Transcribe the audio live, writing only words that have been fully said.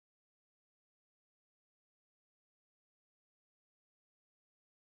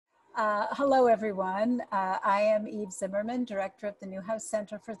Hello, everyone. I am Eve Zimmerman, Director of the Newhouse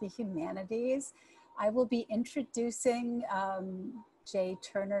Center for the Humanities. I will be introducing Jay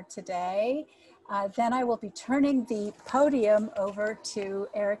Turner today. Then I will be turning the podium over to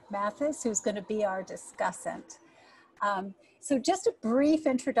Erich Matthes, who's going to be our discussant. So just a brief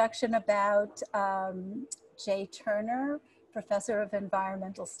introduction about Jay Turner, Professor of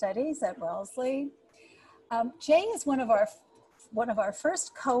Environmental Studies at Wellesley. Jay is one of our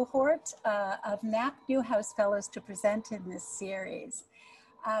first cohort of Knapp Newhouse Fellows to present in this series.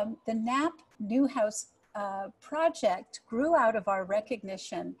 The Knapp Newhouse project grew out of our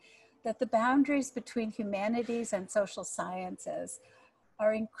recognition that the boundaries between humanities and social sciences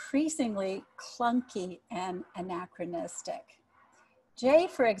are increasingly clunky and anachronistic. Jay,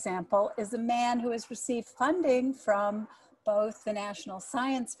 for example, is a man who has received funding from both the National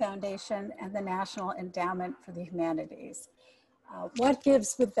Science Foundation and the National Endowment for the Humanities. What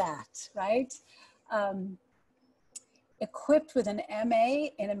gives with that, right? Equipped with an MA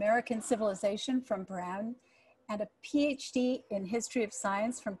in American Civilization from Brown and a PhD in History of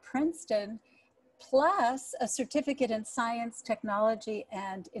Science from Princeton, plus a certificate in Science, Technology,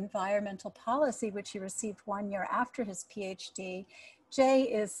 and Environmental Policy, which he received 1 year after his PhD, Jay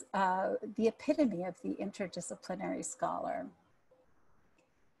is the epitome of the interdisciplinary scholar.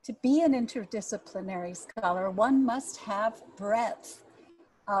 To be an interdisciplinary scholar, one must have breadth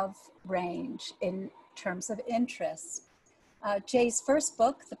of range in terms of interests. Jay's first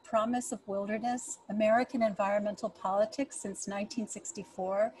book, The Promise of Wilderness, American Environmental Politics Since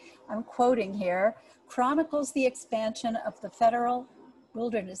 1964, I'm quoting here, chronicles the expansion of the federal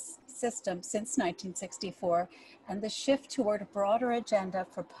wilderness system since 1964 and the shift toward a broader agenda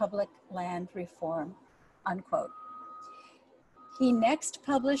for public land reform, unquote. He next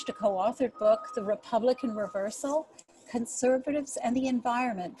published a co-authored book, The Republican Reversal, Conservatives and the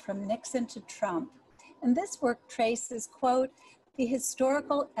Environment from Nixon to Trump. And this work traces, quote, the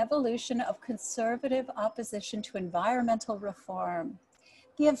historical evolution of conservative opposition to environmental reform,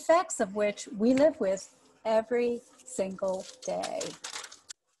 the effects of which we live with every single day.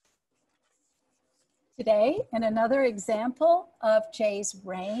 Today, in another example of Jay's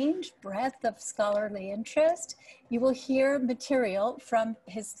range, breadth of scholarly interest, you will hear material from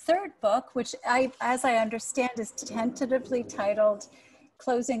his third book, which as I understand is tentatively titled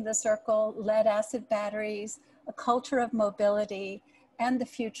Closing the Circle, Lead Acid Batteries, A Culture of Mobility, and the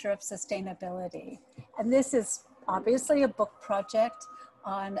Future of Sustainability. And this is obviously a book project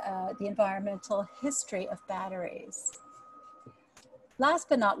on the environmental history of batteries. Last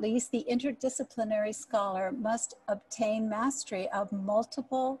but not least, the interdisciplinary scholar must obtain mastery of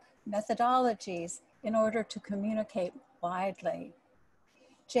multiple methodologies in order to communicate widely.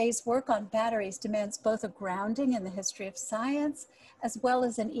 Jay's work on batteries demands both a grounding in the history of science, as well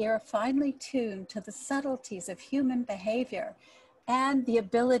as an ear finely tuned to the subtleties of human behavior and the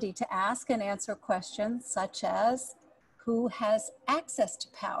ability to ask and answer questions such as, who has access to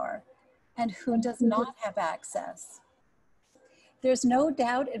power and who does not have access? There's no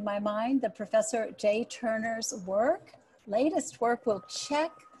doubt in my mind that Professor Jay Turner's work, latest work, will check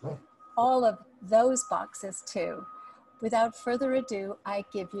all of those boxes too. Without further ado, I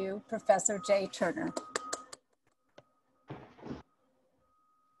give you Professor Jay Turner.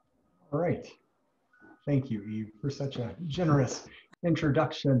 All right. Thank you, Eve, for such a generous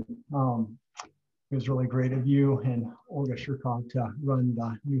introduction. It was really great of you and Olga Shirkov to run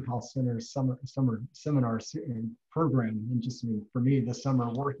the Newhouse Center's summer seminar program. And just for me this summer,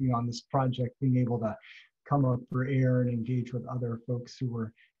 working on this project, being able to come up for air and engage with other folks who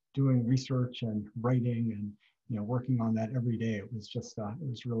were doing research and writing and working on that every day, it was just, it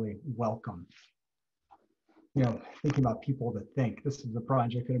was really welcome. Thinking about people that think. This is a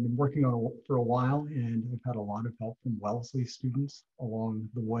project that I've been working on for a while, and I've had a lot of help from Wellesley students along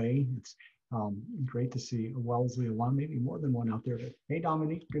the way. It's great to see a Wellesley alum, maybe more than one out there. But, hey,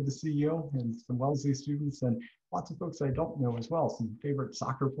 Dominique, good to see you, and some Wellesley students, and lots of folks I don't know as well, some favorite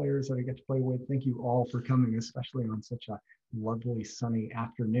soccer players that I get to play with. Thank you all for coming, especially on such a lovely sunny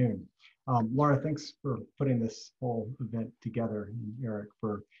afternoon. Laura, thanks for putting this whole event together, and Eric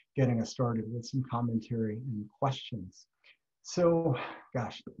for getting us started with some commentary and questions. So,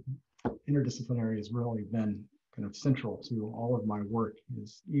 gosh, interdisciplinary has really been kind of central to all of my work,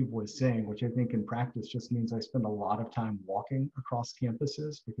 as Eve was saying, which I think in practice just means I spend a lot of time walking across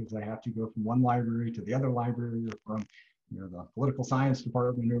campuses because I have to go from one library to the other library, or from the political science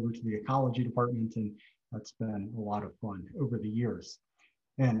department over to the ecology department, and that's been a lot of fun over the years.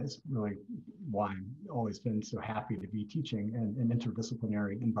 And it's really why I've always been so happy to be teaching an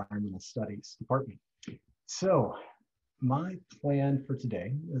interdisciplinary environmental studies department. So my plan for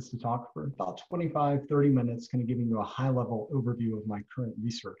today is to talk for about 25, 30 minutes, kind of giving you a high-level overview of my current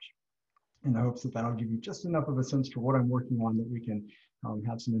research, in the hopes that that'll give you just enough of a sense for what I'm working on, that we can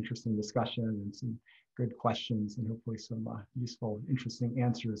have some interesting discussion and some good questions, and hopefully some useful, interesting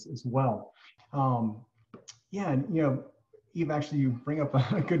answers as well. Yeah, and Eve, actually, you bring up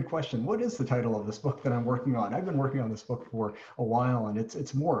a good question. What is the title of this book that I'm working on? I've been working on this book for a while, and it's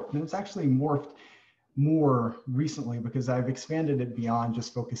morphed, and it's actually morphed more recently because I've expanded it beyond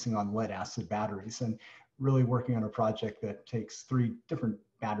just focusing on lead acid batteries, and really working on a project that takes 3 different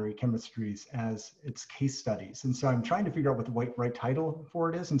battery chemistries as its case studies. And so I'm trying to figure out what the right title for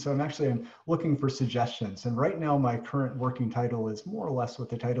it is. And so I'm looking for suggestions. And right now, my current working title is more or less what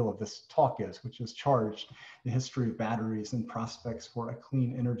the title of this talk is, which is Charged: The History of Batteries and Prospects for a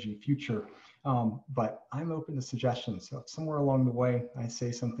Clean Energy Future. But I'm open to suggestions. So if somewhere along the way I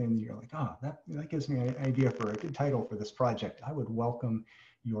say something and you're like, oh, that gives me an idea for a good title for this project, I would welcome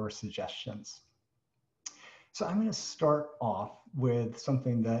your suggestions. So I'm going to start off with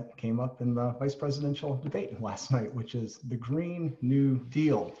something that came up in the vice presidential debate last night, which is the Green New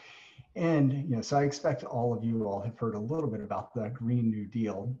Deal. And so I expect all of you all have heard a little bit about the Green New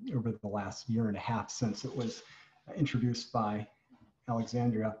Deal over the last year and a half since it was introduced by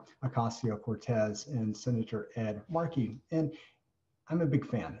Alexandria Ocasio-Cortez and Senator Ed Markey. And I'm a big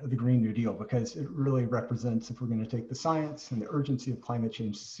fan of the Green New Deal because it really represents, if we're going to take the science and the urgency of climate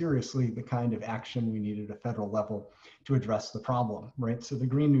change seriously, the kind of action we need at a federal level to address the problem, right? So the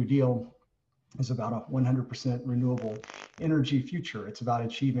Green New Deal is about a 100% renewable energy future. It's about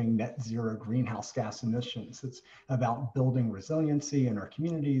achieving net zero greenhouse gas emissions. It's about building resiliency in our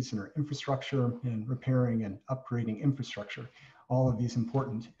communities and our infrastructure, and repairing and upgrading infrastructure. All of these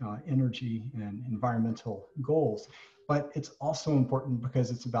important energy and environmental goals. But it's also important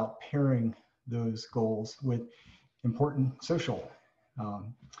because it's about pairing those goals with important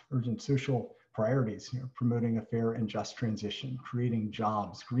urgent social priorities, promoting a fair and just transition, creating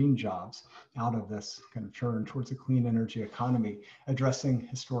jobs, green jobs, out of this kind of turn towards a clean energy economy, addressing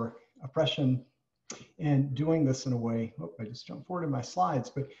historic oppression, and doing this in a way, I just jumped forward in my slides,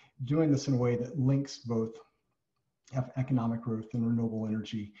 but doing this in a way that links both economic growth and renewable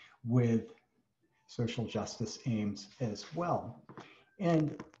energy with social justice aims as well.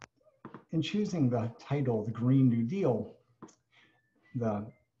 And in choosing the title, The Green New Deal, the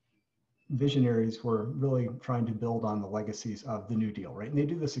visionaries were really trying to build on the legacies of the New Deal, right? And they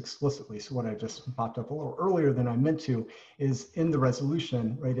do this explicitly. So what I just popped up a little earlier than I meant to is in the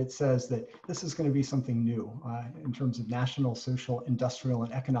resolution, right? It says that this is going to be something new in terms of national, social, industrial,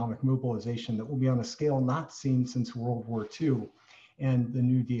 and economic mobilization that will be on a scale not seen since World War II and the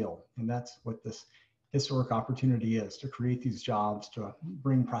New Deal. And that's what this historic opportunity is, to create these jobs, to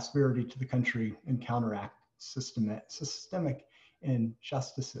bring prosperity to the country and counteract systemic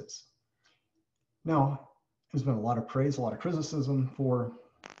injustices. Now, there's been a lot of praise, a lot of criticism for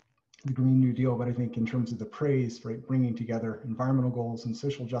the Green New Deal, but I think in terms of the praise, right, bringing together environmental goals and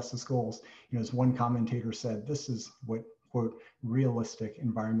social justice goals, as one commentator said, this is what, quote, realistic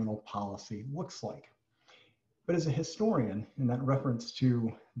environmental policy looks like. But as a historian, in that reference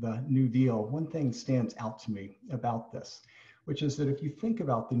to the New Deal, one thing stands out to me about this, which is that if you think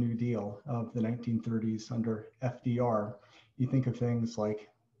about the New Deal of the 1930s under FDR, you think of things like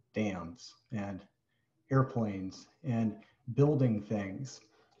dams and airplanes and building things.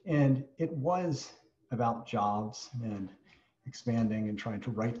 And it was about jobs and expanding and trying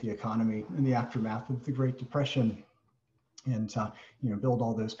to right the economy in the aftermath of the Great Depression, and build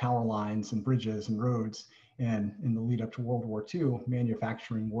all those power lines and bridges and roads, and in the lead up to World War II,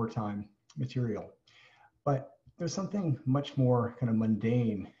 manufacturing wartime material. But there's something much more kind of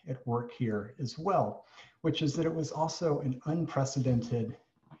mundane at work here as well, which is that it was also an unprecedented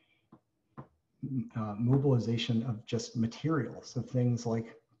mobilization of just materials, of things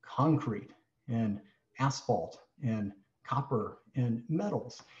like concrete and asphalt and copper and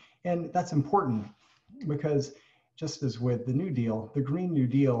metals. And that's important because just as with the New Deal, the Green New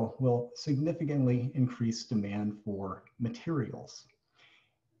Deal will significantly increase demand for materials.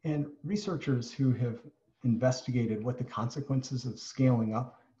 And researchers who have investigated what the consequences of scaling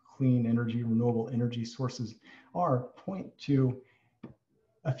up clean energy, renewable energy sources are, point to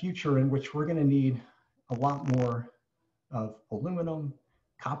a future in which we're going to need a lot more of aluminum,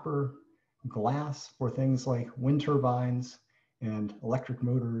 copper, glass for things like wind turbines and electric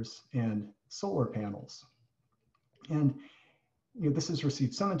motors and solar panels. And this has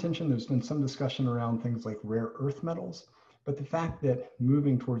received some attention. There's been some discussion around things like rare earth metals, But the fact that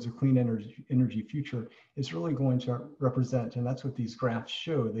moving towards a clean energy future is really going to represent, and that's what these graphs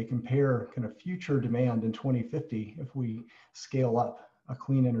show, they compare kind of future demand in 2050, if we scale up a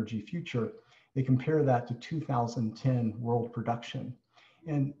clean energy future, they compare that to 2010 world production.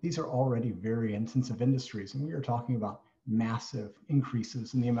 And these are already very intensive industries, and we are talking about massive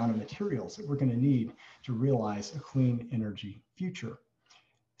increases in the amount of materials that we're going to need to realize a clean energy future.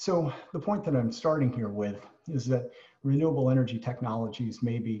 So the point that I'm starting here with is that renewable energy technologies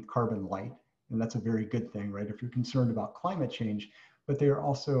may be carbon light, and that's a very good thing, right? If you're concerned about climate change, but they are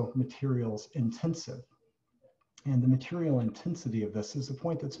also materials intensive. And the material intensity of this is a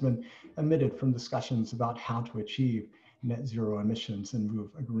point that's been omitted from discussions about how to achieve net zero emissions and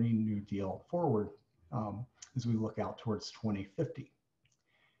move a Green New Deal forward as we look out towards 2050.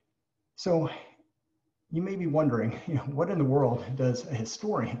 So you may be wondering, what in the world does a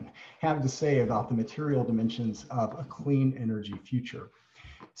historian have to say about the material dimensions of a clean energy future?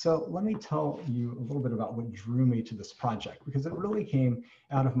 So let me tell you a little bit about what drew me to this project, because it really came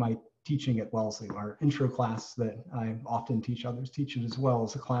out of my teaching at Wellesley. Our intro class that I often teach, others teach it as well,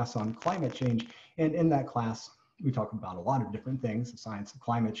 is a class on climate change. And in that class, we talk about a lot of different things, the science of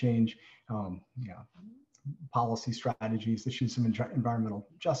climate change, policy strategies, issues of environmental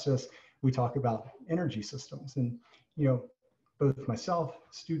justice. We talk about energy systems, and both myself,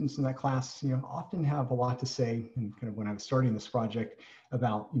 students in that class, often have a lot to say. And kind of when I was starting this project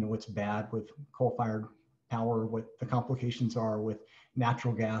about what's bad with coal-fired power, what the complications are with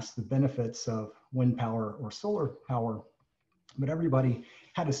natural gas, the benefits of wind power or solar power, but everybody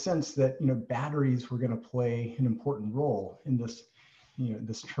had a sense that batteries were going to play an important role in this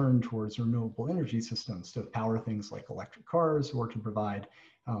this turn towards renewable energy systems to power things like electric cars, or to provide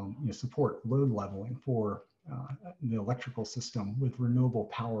support load leveling for the electrical system with renewable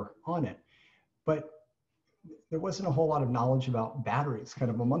power on it. But there wasn't a whole lot of knowledge about batteries kind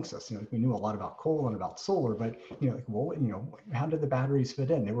of amongst us. We knew a lot about coal and about solar, but how did the batteries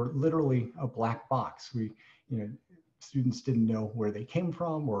fit in? They were literally a black box. Students didn't know where they came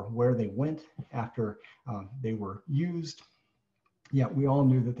from or where they went after they were used. Yet we all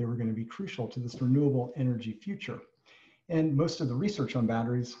knew that they were going to be crucial to this renewable energy future. And most of the research on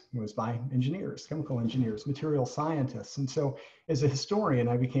batteries was by engineers, chemical engineers, material scientists. And so as a historian,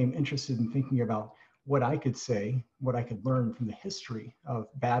 I became interested in thinking about what I could say, what I could learn from the history of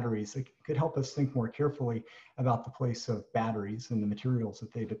batteries that could help us think more carefully about the place of batteries and the materials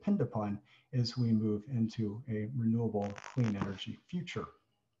that they depend upon as we move into a renewable, clean energy future.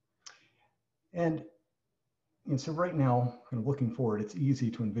 And so right now, kind of looking forward, it's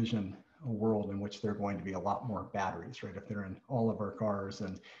easy to envision a world in which there are going to be a lot more batteries, right? If they're in all of our cars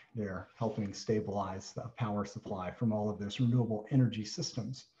and they're helping stabilize the power supply from all of those renewable energy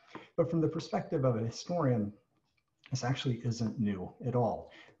systems. But from the perspective of a historian, this actually isn't new at all.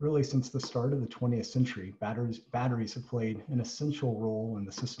 Really, since the start of the 20th century, batteries have played an essential role in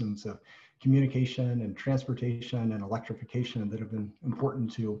the systems of communication and transportation and electrification that have been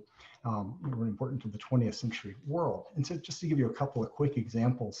important to the 20th century world. And so just to give you a couple of quick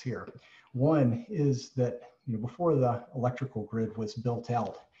examples here. One is that before the electrical grid was built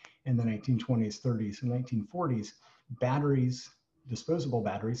out in the 1920s, 30s, and 1940s, batteries, disposable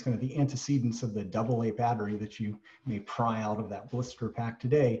batteries, kind of the antecedents of the AA battery that you may pry out of that blister pack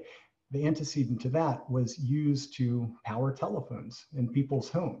today, the antecedent to that was used to power telephones in people's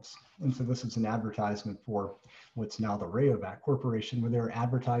homes. And so this is an advertisement for what's now the Rayovac Corporation, where they're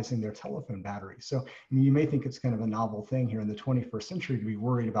advertising their telephone batteries. So you may think it's kind of a novel thing here in the 21st century to be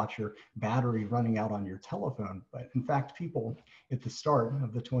worried about your battery running out on your telephone. But in fact, people at the start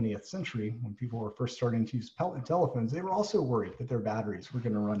of the 20th century, when people were first starting to use telephones, they were also worried that their batteries were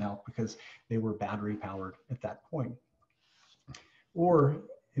going to run out because they were battery powered at that point. Or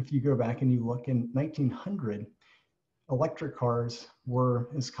if you go back and you look in 1900, electric cars were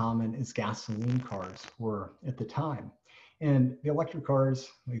as common as gasoline cars were at the time. And the electric cars,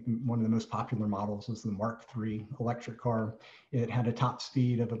 like one of the most popular models was the Mark III electric car. It had a top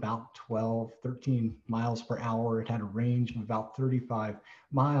speed of about 12, 13 miles per hour. It had a range of about 35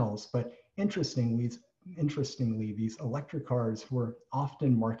 miles. But interestingly, these electric cars were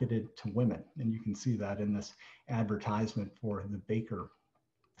often marketed to women. And you can see that in this advertisement for the Baker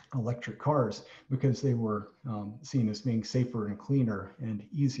electric cars, because they were seen as being safer and cleaner and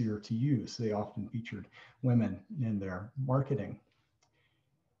easier to use. They often featured women in their marketing.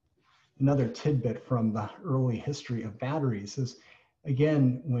 Another tidbit from the early history of batteries is,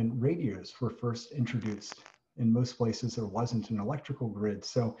 again, when radios were first introduced, in most places there wasn't an electrical grid.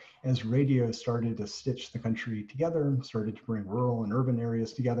 So as radios started to stitch the country together, started to bring rural and urban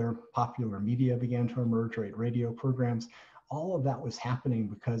areas together, popular media began to emerge, right? Radio programs. all of that was happening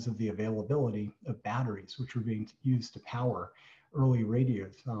because of the availability of batteries, which were being used to power early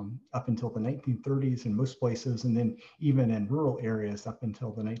radios up until the 1930s in most places, and then even in rural areas up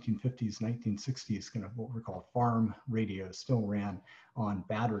until the 1950s, 1960s, kind of what were called farm radios still ran on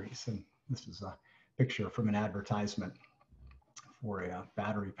batteries. And this is a picture from an advertisement for a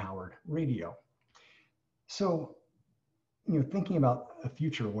battery-powered radio. So, thinking about a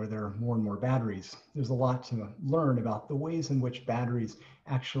future where there are more and more batteries, there's a lot to learn about the ways in which batteries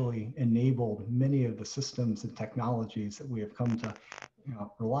actually enabled many of the systems and technologies that we have come to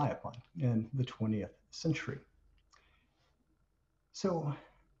rely upon in the 20th century. So I'm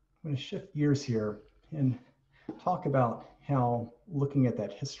going to shift gears here and talk about how, looking at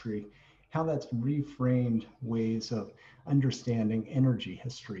that history, how that's reframed ways of understanding energy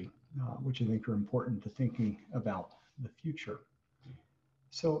history, which I think are important to thinking about the future.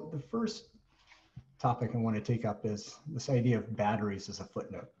 So the first topic I want to take up is this idea of batteries as a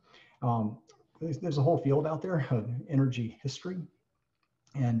footnote. There's a whole field out there of energy history,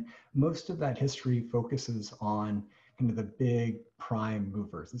 and most of that history focuses on kind of the big prime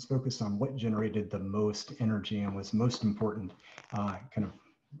movers. It's focused on what generated the most energy and was most important kind of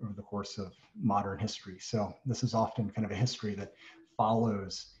over the course of modern history. So this is often kind of a history that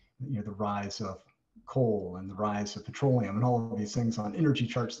follows the rise of coal and the rise of petroleum and all of these things on energy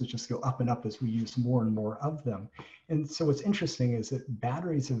charts that just go up and up as we use more and more of them. And so what's interesting is that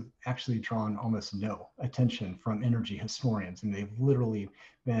batteries have actually drawn almost no attention from energy historians, and they've literally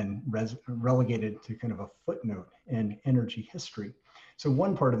been relegated to kind of a footnote in energy history. So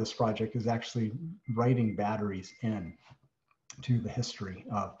one part of this project is actually writing batteries in to the history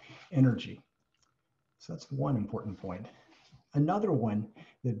of energy. So that's one important point. Another one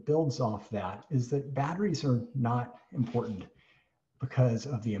that builds off that is that batteries are not important because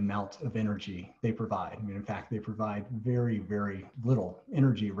of the amount of energy they provide. I mean, in fact, they provide very, very little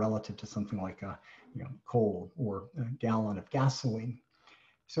energy relative to something like a coal or a gallon of gasoline.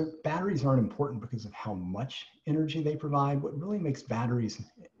 So batteries aren't important because of how much energy they provide. What really makes batteries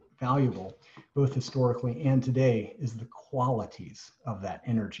valuable, both historically and today, is the qualities of that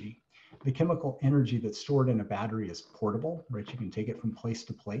energy. The chemical energy that's stored in a battery is portable, right? You can take it from place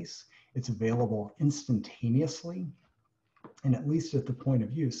to place. It's available instantaneously. And at least at the point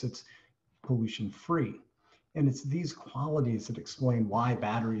of use, it's pollution free. And it's these qualities that explain why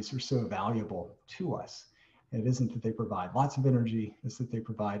batteries are so valuable to us. And it isn't that they provide lots of energy, it's that they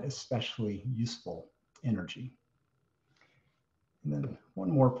provide especially useful energy. And then one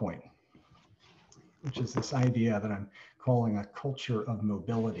more point, which is this idea that I'm calling a culture of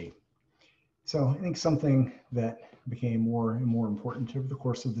mobility. So I think something that became more and more important over the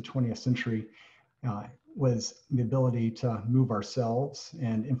course of the 20th century was the ability to move ourselves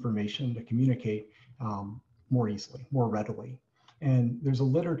and information to communicate more easily, more readily. And there's a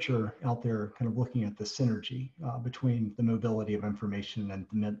literature out there kind of looking at the synergy between the mobility of information and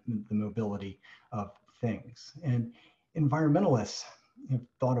the mobility of things. And environmentalists have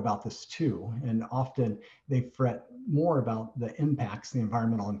thought about this too, and often they fret more about the impacts, the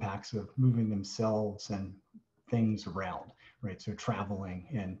environmental impacts of moving themselves and things around, right? So traveling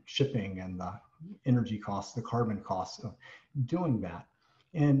and shipping and the energy costs, the carbon costs of doing that.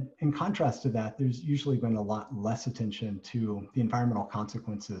 And in contrast to that, there's usually been a lot less attention to the environmental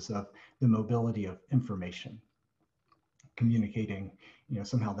consequences of the mobility of information. Communicating,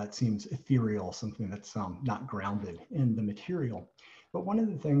 somehow that seems ethereal, something that's not grounded in the material. But one of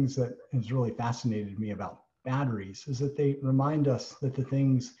the things that has really fascinated me about batteries is that they remind us that the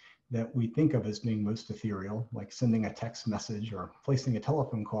things that we think of as being most ethereal, like sending a text message or placing a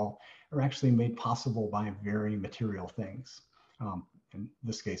telephone call, are actually made possible by very material things. In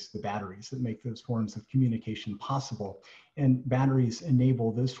this case, the batteries that make those forms of communication possible. And batteries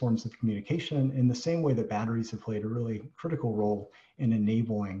enable those forms of communication in the same way that batteries have played a really critical role in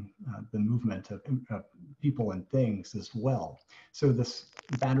enabling the movement of people and things as well. So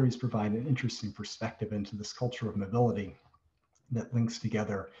batteries provide an interesting perspective into this culture of mobility that links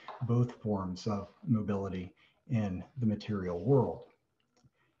together both forms of mobility in the material world.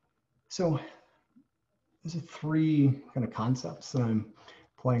 So there's three kind of concepts that I'm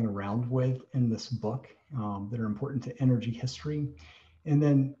playing around with in this book that are important to energy history. And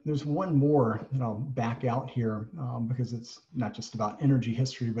then there's one more that I'll back out here because it's not just about energy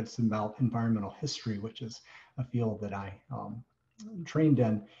history, but it's about environmental history, which is a field that I trained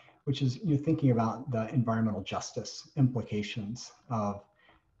in, which is thinking about the environmental justice implications of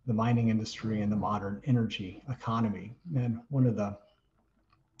the mining industry and the modern energy economy. And one of the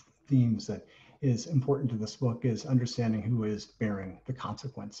themes that is important to this book is understanding who is bearing the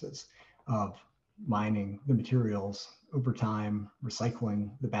consequences of mining the materials over time, recycling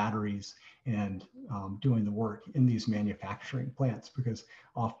the batteries, and doing the work in these manufacturing plants, because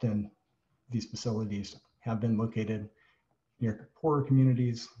often these facilities have been located near poorer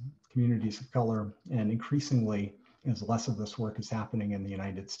communities, communities of color, and increasingly, as less of this work is happening in the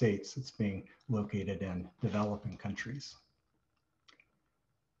United States, it's being located in developing countries.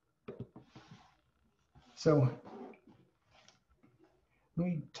 So let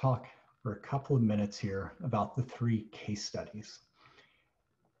me talk for a couple of minutes here about the 3 case studies.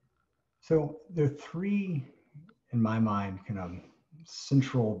 So there are 3, in my mind, kind of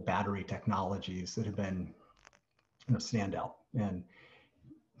central battery technologies that have been standout in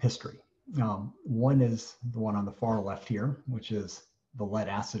history. One is the one on the far left here, which is the lead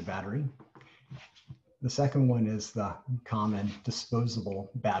acid battery. The second one is the common disposable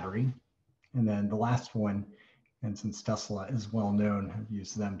battery. And then the last one, and since Tesla is well known, I've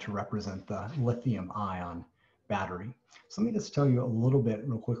used them to represent the lithium-ion battery. So let me just tell you a little bit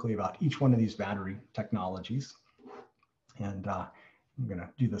real quickly about each one of these battery technologies. And I'm going to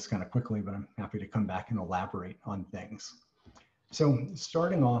do this kind of quickly, but I'm happy to come back and elaborate on things. So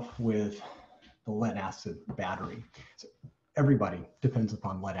starting off with the lead acid battery. So everybody depends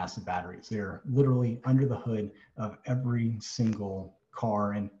upon lead acid batteries. They're literally under the hood of every single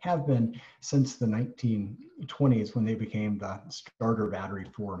car and have been since the 1920s, when they became the starter battery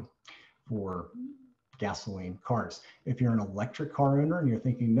for gasoline cars. If you're an electric car owner and you're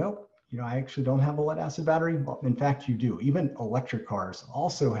thinking, nope, I actually don't have a lead acid battery. Well, in fact, you do. Even electric cars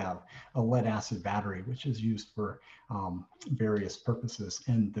also have a lead acid battery, which is used for various purposes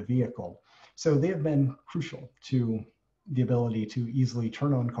in the vehicle. So they have been crucial to the ability to easily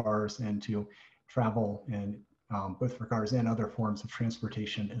turn on cars and to travel, and both for cars and other forms of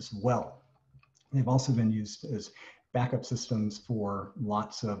transportation as well. They've also been used as backup systems for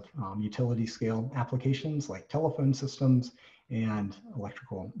lots of utility scale applications like telephone systems and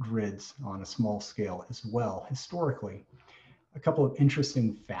electrical grids on a small scale as well, historically. A couple of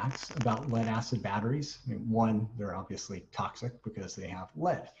interesting facts about lead acid batteries. One, they're obviously toxic because they have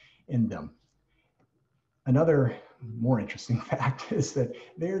lead in them. Another more interesting fact is that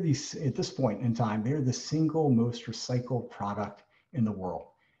they're at this point in time, they're the single most recycled product in the world.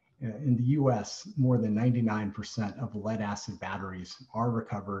 In the US, more than 99% of lead acid batteries are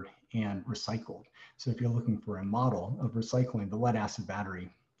recovered and recycled. So if you're looking for a model of recycling, the lead acid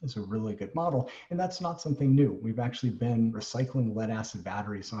battery is a really good model. And that's not something new. We've actually been recycling lead acid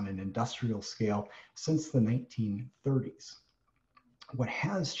batteries on an industrial scale since the 1930s. What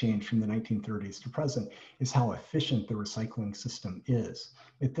has changed from the 1930s to present is how efficient the recycling system is.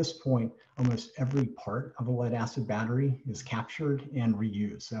 At this point, almost every part of a lead acid battery is captured and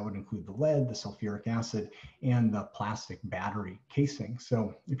reused. That would include the lead, the sulfuric acid, and the plastic battery casing.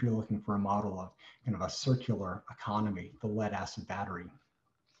 So if you're looking for a model of kind of a circular economy, the lead acid battery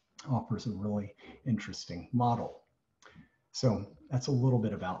offers a really interesting model. So that's a little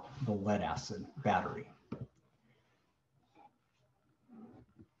bit about the lead acid battery.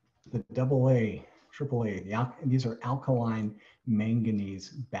 The AA, AAA, these are alkaline manganese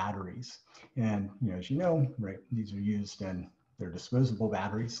batteries. And as you know, right, these are used in, they're disposable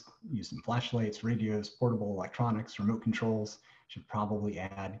batteries, used in flashlights, radios, portable electronics, remote controls. Should probably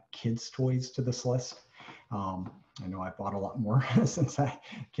add kids' toys to this list. I know I've bought a lot more since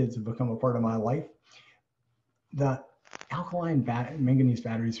kids have become a part of my life. The alkaline manganese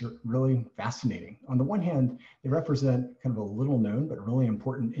batteries are really fascinating. On the one hand, they represent kind of a little known but really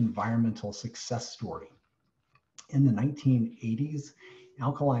important environmental success story. In the 1980s,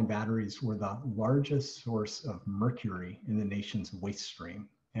 alkaline batteries were the largest source of mercury in the nation's waste stream,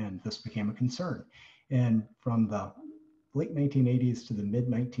 and this became a concern. And from the late 1980s to the mid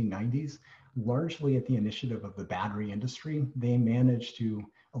 1990s, largely at the initiative of the battery industry, they managed to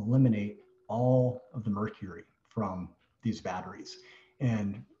eliminate all of the mercury from these batteries,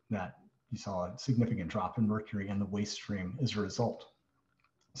 and that you saw a significant drop in mercury in the waste stream as a result.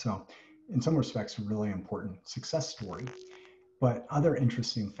 So in some respects, a really important success story. But other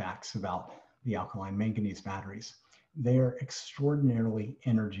interesting facts about the alkaline manganese batteries, they are extraordinarily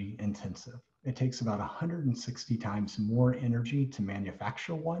energy intensive. It takes about 160 times more energy to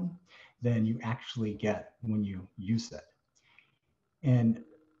manufacture one than you actually get when you use it. And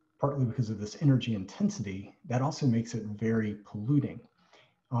partly because of this energy intensity, that also makes it very polluting.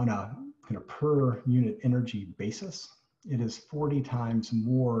 On a kind of per unit energy basis, it is 40 times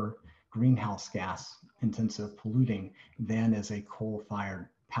more greenhouse gas intensive polluting than is a coal-fired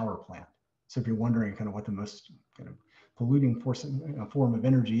power plant. So if you're wondering kind of what the most kind of polluting form of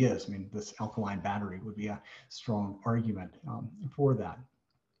energy is, I mean, this alkaline battery would be a strong argument for that.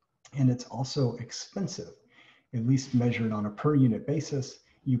 And it's also expensive, at least measured on a per unit basis.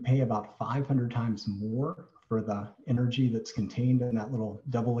 You pay about 500 times more for the energy that's contained in that little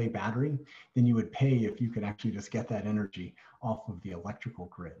AA battery than you would pay if you could actually just get that energy off of the electrical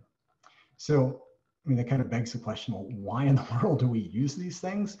grid. So, I mean, that kind of begs the question, well, why in the world do we use these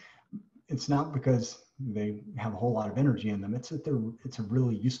things? It's not because they have a whole lot of energy in them. It's that it's a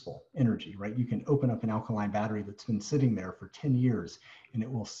really useful energy, right? You can open up an alkaline battery that's been sitting there for 10 years and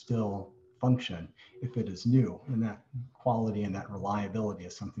it will still function if it is new. And that quality and that reliability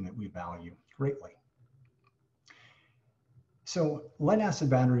is something that we value greatly. So lead acid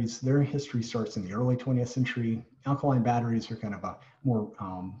batteries, their history starts in the early 20th century. Alkaline batteries are kind of a more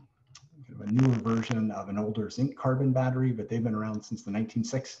a newer version of an older zinc carbon battery, but they've been around since the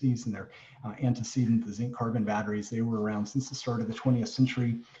 1960s, and they're antecedent to zinc carbon batteries. They were around since the start of the 20th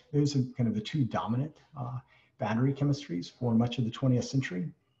century. Those are kind of the two dominant battery chemistries for much of the 20th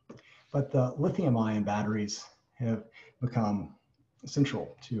century. But the lithium-ion batteries have become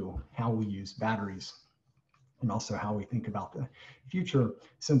essential to how we use batteries and also how we think about the future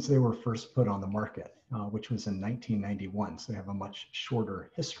since they were first put on the market, which was in 1991. So they have a much shorter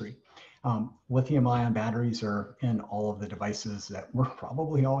history. Lithium-ion batteries are in all of the devices that we're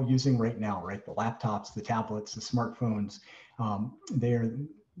probably all using right now, right? The laptops, the tablets, the smartphones. They're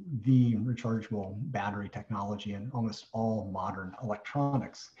the rechargeable battery technology in almost all modern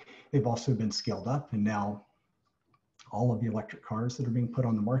electronics. They've also been scaled up, and now all of the electric cars that are being put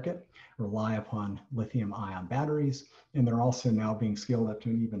on the market rely upon lithium-ion batteries, and they're also now being scaled up to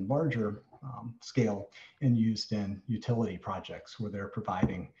an even larger scale and used in utility projects where they're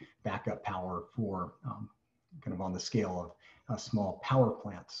providing backup power for kind of on the scale of small power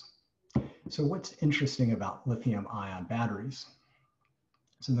plants. So what's interesting about lithium-ion batteries?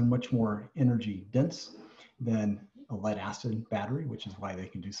 So they're much more energy dense than a lead acid battery, which is why they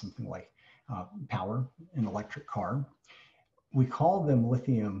can do something like power an electric car. We call them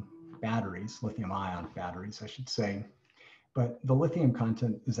lithium batteries, lithium-ion batteries, I should say, but the lithium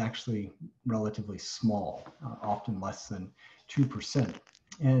content is actually relatively small, often less than 2%.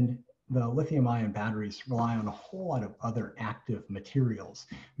 And the lithium-ion batteries rely on a whole lot of other active materials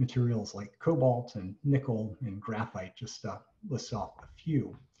like cobalt and nickel and graphite, just to list off a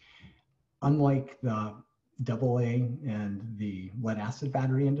few. Unlike the AA and the lead acid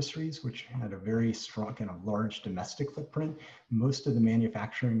battery industries, which had a very strong kind of large domestic footprint, most of the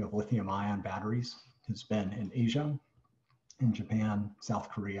manufacturing of lithium-ion batteries has been in Asia, in Japan, South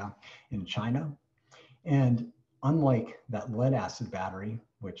Korea, and China. And unlike that lead acid battery,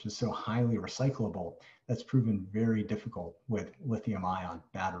 which is so highly recyclable, that's proven very difficult with lithium-ion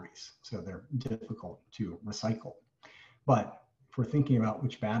batteries. So they're difficult to recycle. But if we're thinking about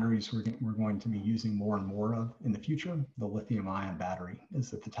which batteries we're going to be using more and more of in the future, the lithium-ion battery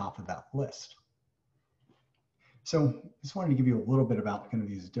is at the top of that list. So I just wanted to give you a little bit about kind of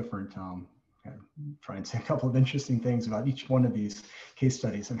these different, try and say a couple of interesting things about each one of these case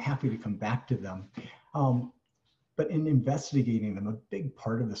studies. I'm happy to come back to them. But in investigating them, a big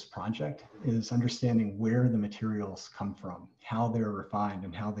part of this project is understanding where the materials come from, how they're refined,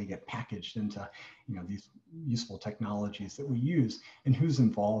 and how they get packaged into these useful technologies that we use, and who's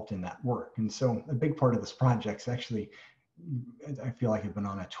involved in that work. And so a big part of this project is actually, I feel like I've been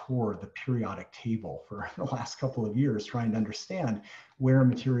on a tour of the periodic table for the last couple of years, trying to understand where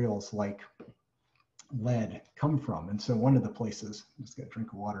materials like lead come from. And so one of the places, I'm just gonna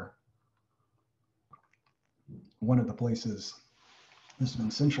drink of water. One of the places that's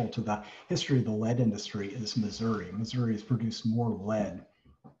been central to the history of the lead industry is Missouri. Missouri has produced more lead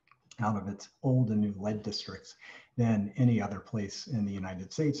out of its old and new lead districts than any other place in the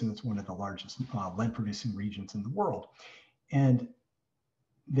United States, and it's one of the largest lead producing regions in the world. And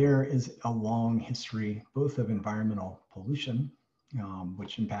there is a long history both of environmental pollution,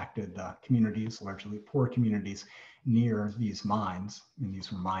 which impacted the communities, largely poor communities, near these mines, and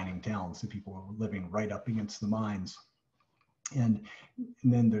these were mining towns, so people were living right up against the mines. And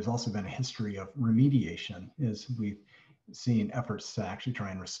then there's also been a history of remediation, as we've seen efforts to actually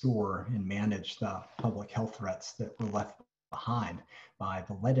try and restore and manage the public health threats that were left behind by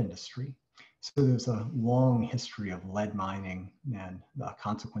the lead industry. So there's a long history of lead mining and the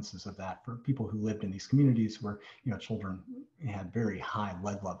consequences of that for people who lived in these communities where children had very high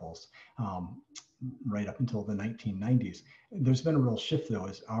lead levels right up until the 1990s. There's been a real shift though,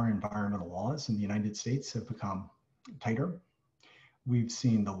 as our environmental laws in the United States have become tighter. We've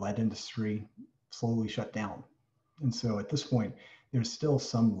seen the lead industry slowly shut down. And so at this point, there's still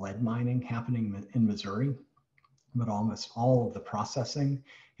some lead mining happening in Missouri, but almost all of the processing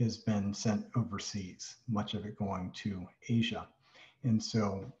has been sent overseas, much of it going to Asia. And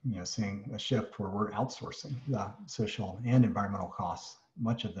so, seeing a shift where we're outsourcing the social and environmental costs,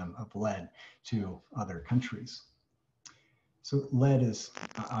 much of them have led to other countries. So lead is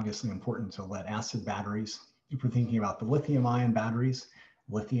obviously important to lead acid batteries. If we're thinking about the lithium-ion batteries,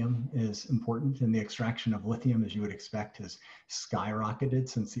 lithium is important, and the extraction of lithium, as you would expect, has skyrocketed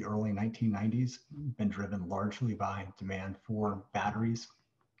since the early 1990s, been driven largely by demand for batteries.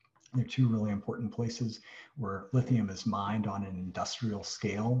 There are two really important places where lithium is mined on an industrial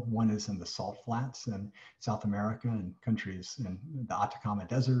scale. One is in the salt flats in South America and countries in the Atacama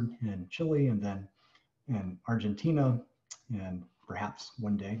Desert in Chile, and then in Argentina, and perhaps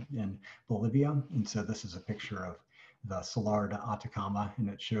one day in Bolivia. And so this is a picture of the Salar de Atacama, and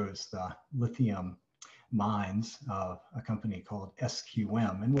it shows the lithium mines of a company called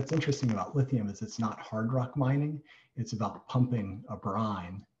SQM. And what's interesting about lithium is it's not hard rock mining. It's about pumping a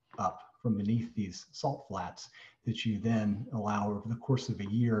brine up from beneath these salt flats that you then allow over the course of a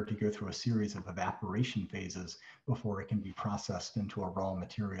year to go through a series of evaporation phases before it can be processed into a raw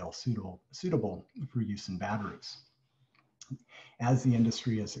material suitable for use in batteries. As the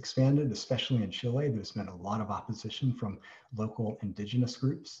industry has expanded, especially in Chile, there's been a lot of opposition from local indigenous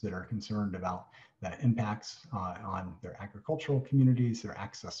groups that are concerned about the impacts on their agricultural communities, their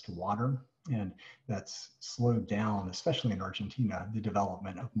access to water, and that's slowed down, especially in Argentina, the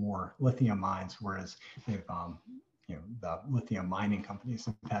development of more lithium mines, whereas they've, the lithium mining companies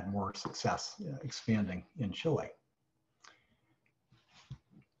have had more success expanding in Chile.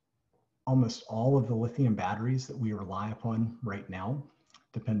 Almost all of the lithium batteries that we rely upon right now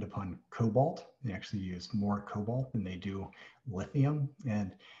depend upon cobalt. They actually use more cobalt than they do lithium.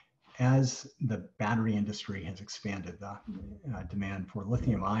 And as the battery industry has expanded, the demand for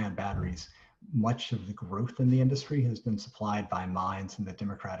lithium-ion batteries, much of the growth in the industry has been supplied by mines in the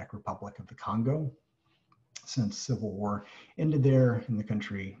Democratic Republic of the Congo. Since civil war ended there and the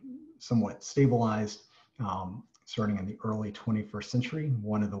country somewhat stabilized, starting in the early 21st century,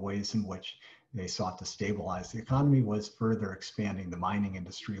 one of the ways in which they sought to stabilize the economy was further expanding the mining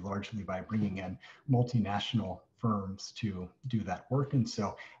industry, largely by bringing in multinational firms to do that work. And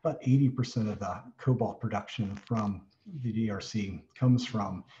so about 80% of the cobalt production from the DRC comes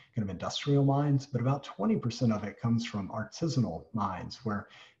from kind of industrial mines, but about 20% of it comes from artisanal mines where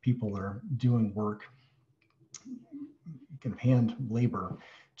people are doing work, kind of hand labor,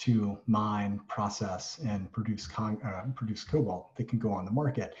 to mine, process, and produce cobalt that can go on the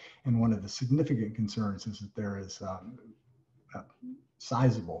market. And one of the significant concerns is that there is a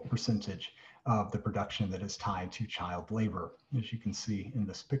sizable percentage of the production that is tied to child labor, as you can see in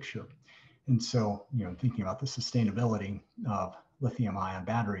this picture. And so, thinking about the sustainability of lithium-ion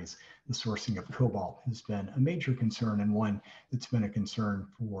batteries, the sourcing of cobalt has been a major concern, and one that's been a concern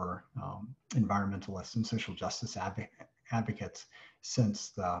for environmentalists and social justice advocates since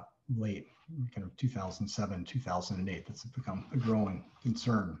the late kind of 2007, 2008. That's become a growing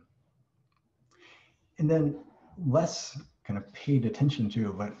concern. And then less kind of paid attention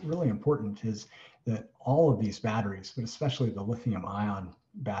to, but really important, is that all of these batteries, but especially the lithium-ion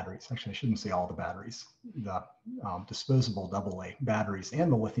batteries, actually I shouldn't say all the batteries, the disposable AA batteries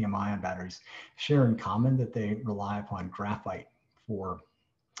and the lithium-ion batteries share in common that they rely upon graphite for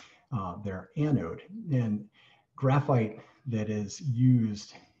their anode. And graphite that is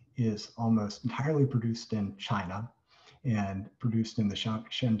used is almost entirely produced in China and produced in the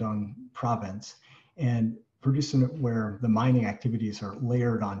Shandong province, and produced in where the mining activities are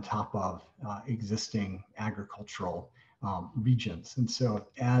layered on top of existing agricultural regions. And so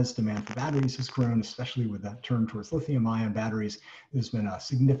as demand for batteries has grown, especially with that turn towards lithium-ion batteries, there's been a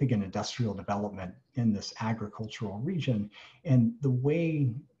significant industrial development in this agricultural region. And the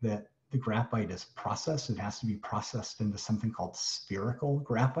way that the graphite is processed, it has to be processed into something called spherical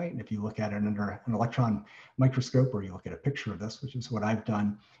graphite. And if you look at it under an electron microscope, or you look at a picture of this, which is what I've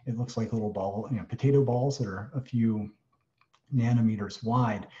done, it looks like little potato balls that are a few nanometers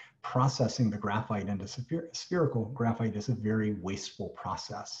wide. Processing the graphite into spherical graphite is a very wasteful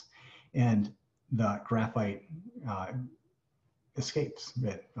process. And the graphite escapes.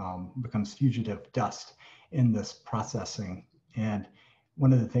 It becomes fugitive dust in this processing. And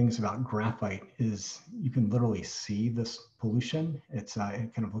one of the things about graphite is you can literally see this pollution. It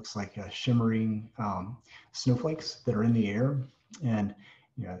kind of looks like a shimmering snowflakes that are in the air. And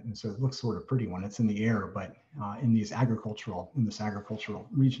and so it looks sort of pretty when it's in the air, but in this agricultural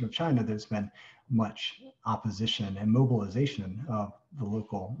region of China, there's been much opposition and mobilization of the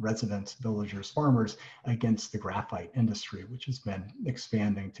local residents, villagers, farmers against the graphite industry, which has been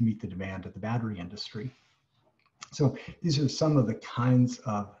expanding to meet the demand of the battery industry. So these are some of the kinds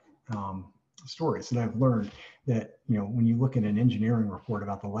of stories that I've learned that, when you look at an engineering report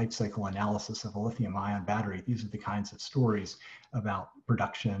about the life cycle analysis of a lithium-ion battery, these are the kinds of stories about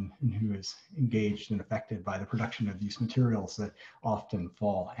production and who is engaged and affected by the production of these materials that often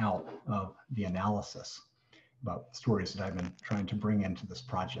fall out of the analysis, about stories that I've been trying to bring into this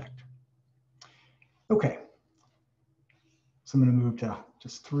project. Okay, so I'm going to move to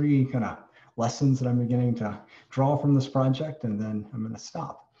just 3 kind of lessons that I'm beginning to draw from this project, and then I'm going to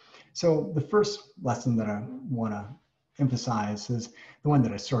stop. So the first lesson that I want to emphasize is the one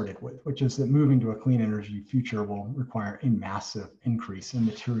that I started with, which is that moving to a clean energy future will require a massive increase in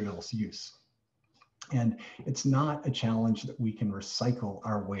materials use. And it's not a challenge that we can recycle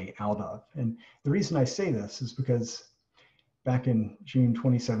our way out of. And the reason I say this is because back in June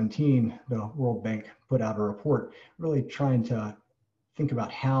 2017, the World Bank put out a report really trying to think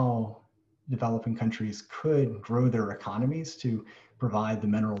about how developing countries could grow their economies to provide the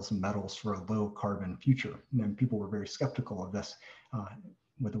minerals and metals for a low carbon future. And then people were very skeptical of this,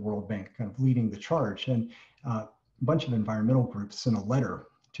 with the World Bank kind of leading the charge. And a bunch of environmental groups sent a letter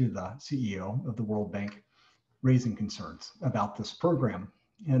to the CEO of the World Bank raising concerns about this program.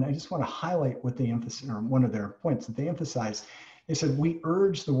 And I just want to highlight what they emphasize, or one of their points that they emphasized. They said, we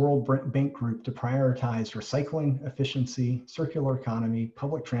urge the World Bank Group to prioritize recycling, efficiency, circular economy,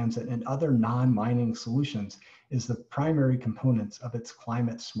 public transit, and other non-mining solutions as the primary components of its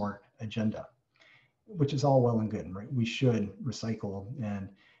climate smart agenda, which is all well and good, right? We should recycle and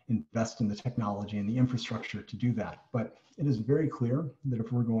invest in the technology and the infrastructure to do that. But it is very clear that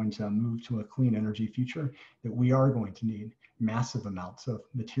if we're going to move to a clean energy future, that we are going to need massive amounts of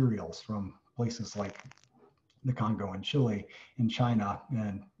materials from places like the Congo and Chile and China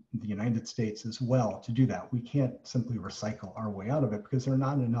and the United States as well to do that. We can't simply recycle our way out of it because there are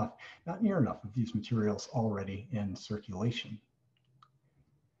not near enough of these materials already in circulation.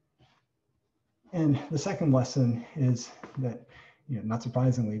 And the second lesson is that, not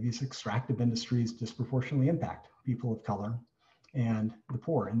surprisingly, these extractive industries disproportionately impact people of color and the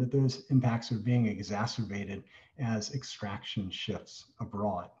poor, and that those impacts are being exacerbated as extraction shifts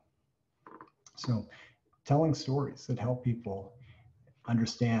abroad. So telling stories that help people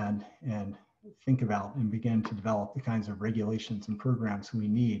understand and think about and begin to develop the kinds of regulations and programs we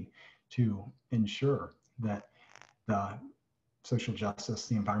need to ensure that the social justice,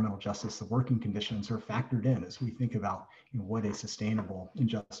 the environmental justice, the working conditions are factored in as we think about what a sustainable and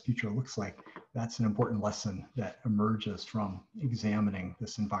just future looks like. That's an important lesson that emerges from examining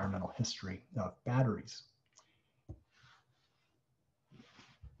this environmental history of batteries.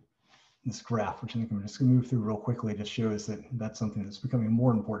 This graph, which I think I'm just going to move through real quickly, just shows that that's something that's becoming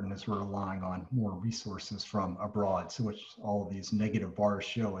more important as we're relying on more resources from abroad. So which all of these negative bars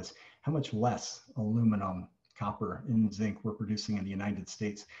show is how much less aluminum, copper, and zinc we're producing in the United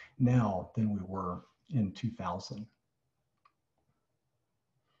States now than we were in 2000.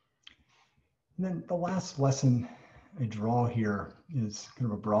 And then the last lesson I draw here is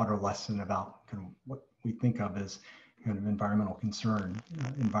kind of a broader lesson about kind of what we think of as kind of environmental concern,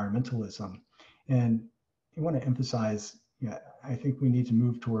 environmentalism. And I want to emphasize, I think we need to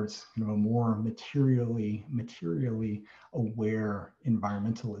move towards kind of a more materially aware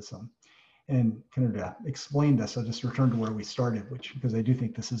environmentalism. And kind of to explain this, I'll just return to where we started, because I do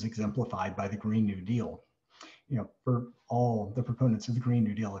think this is exemplified by the Green New Deal. For all the proponents of the Green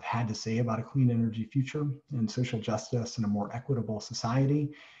New Deal have had to say about a clean energy future and social justice and a more equitable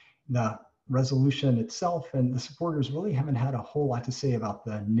society, the resolution itself and the supporters really haven't had a whole lot to say about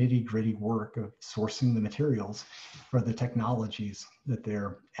the nitty-gritty work of sourcing the materials for the technologies that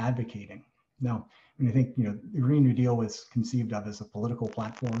they're advocating. Now, I think the Green New Deal was conceived of as a political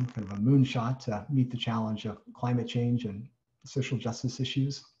platform, kind of a moonshot to meet the challenge of climate change and social justice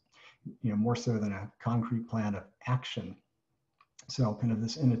issues, more so than a concrete plan of action. So kind of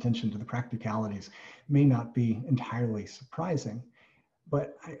this inattention to the practicalities may not be entirely surprising.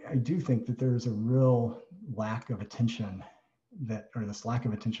 But I do think that there's a real lack of attention this lack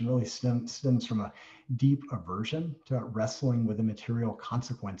of attention really stems from a deep aversion to wrestling with the material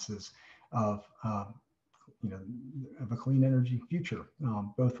consequences of a clean energy future,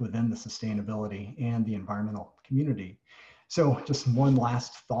 both within the sustainability and the environmental community. So just one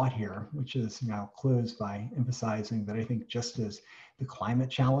last thought here, which is close by emphasizing that I think just as the climate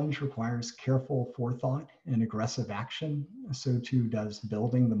challenge requires careful forethought and aggressive action, so too does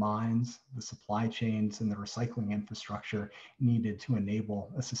building the mines, the supply chains, and the recycling infrastructure needed to enable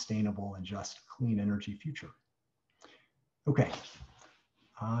a sustainable and just clean energy future. Okay,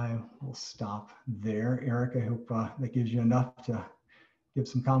 I will stop there. Eric, I hope that gives you enough to give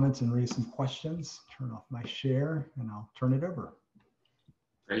some comments and raise some questions. Turn off my share and I'll turn it over.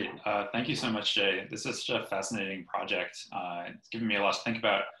 Great. Thank you so much, Jay. This is such a fascinating project. It's given me a lot to think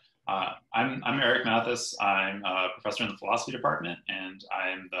about. I'm Erich Matthes. I'm a professor in the philosophy department, and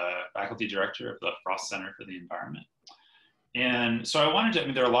I'm the faculty director of the Frost Center for the Environment. And so I wanted to, I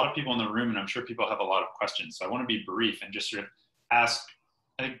mean, there are a lot of people in the room, and I'm sure people have a lot of questions. So I want to be brief and just sort of ask,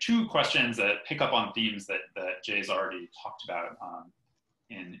 I think, two questions that pick up on themes that Jay's already talked about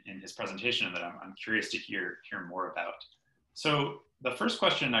in his presentation, and that I'm curious to hear more about. So the first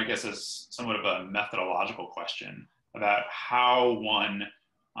question, I guess, is somewhat of a methodological question about how one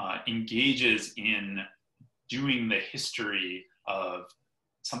engages in doing the history of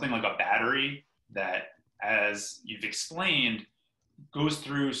something like a battery that, as you've explained, goes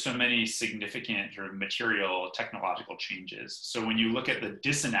through so many significant sort of material technological changes. So when you look at the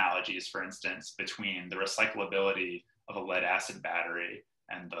disanalogies, for instance, between the recyclability of a lead acid battery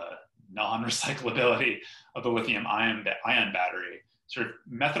and the non-recyclability of the lithium-ion battery, sort of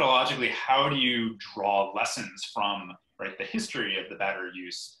methodologically, how do you draw lessons from, right, the history of the battery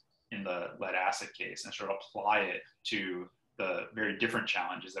use in the lead acid case and sort of apply it to the very different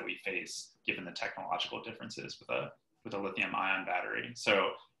challenges that we face given the technological differences with a lithium-ion battery?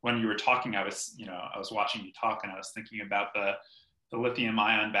 So when you were talking, I was watching you talk, and I was thinking about the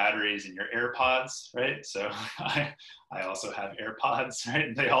lithium-ion batteries in your AirPods, right? So I also have AirPods, right?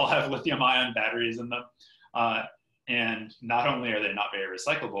 And they all have lithium-ion batteries in them. And not only are they not very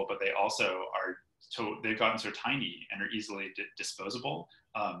recyclable, but they also are, they've gotten so tiny and are easily disposable.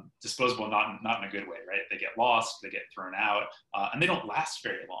 Disposable not in a good way, right? They get lost, they get thrown out, and they don't last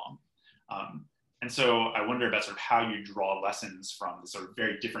very long. And so I wonder about sort of how you draw lessons from the sort of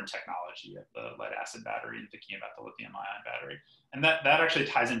very different technology of the lead acid battery and thinking about the lithium ion battery. And that actually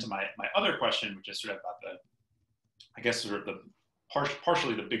ties into my other question, which is sort of about the, I guess, sort of the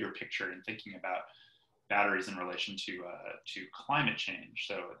partially the bigger picture in thinking about batteries in relation to climate change.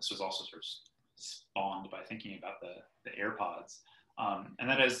 So this was also sort of spawned by thinking about the AirPods. And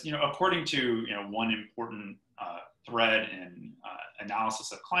that is, according to, one important thread in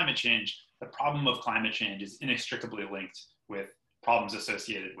analysis of climate change, the problem of climate change is inextricably linked with problems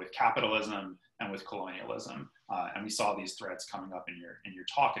associated with capitalism and with colonialism. And we saw these threads coming up in your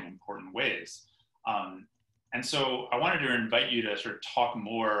talk in important ways. And so I wanted to invite you to sort of talk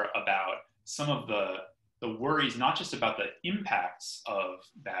more about some of the worries, not just about the impacts of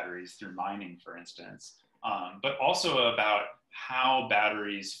batteries through mining, for instance, but also about how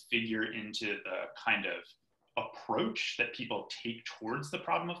batteries figure into the kind of approach that people take towards the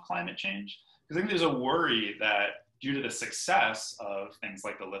problem of climate change. Because I think there's a worry that due to the success of things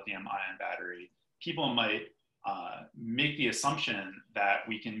like the lithium-ion battery, people might make the assumption that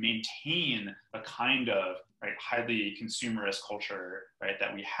we can maintain the kind of highly consumerist culture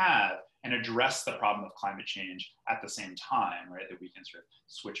that we have and address the problem of climate change at the same time, that we can sort of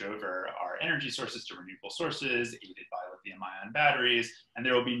switch over our energy sources to renewable sources aided by lithium-ion batteries, and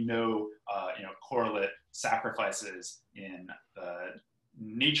there will be no correlate sacrifices in the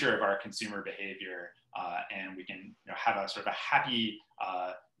nature of our consumer behavior, and we can have a sort of a happy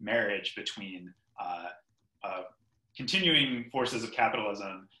marriage between continuing forces of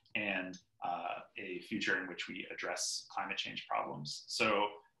capitalism and a future in which we address climate change problems. So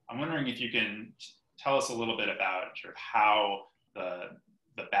I'm wondering if you can tell us a little bit about sort of how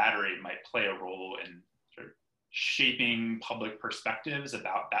the battery might play a role in sort of shaping public perspectives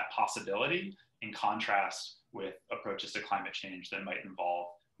about that possibility, in contrast with approaches to climate change that might involve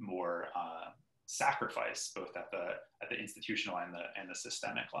more sacrifice, both at the institutional and the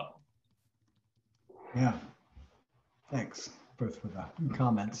systemic level. Yeah, thanks both for the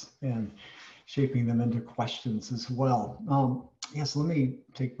comments and shaping them into questions as well. Yes, let me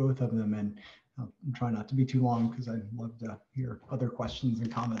take both of them, and try not to be too long because I'd love to hear other questions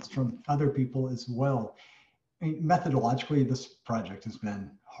and comments from other people as well. I mean, methodologically, this project has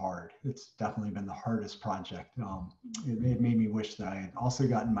been hard. It's definitely been the hardest project. It made me wish that I had also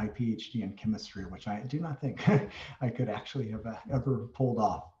gotten my PhD in chemistry, which I do not think I could actually have ever pulled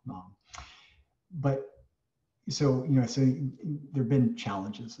off. So there have been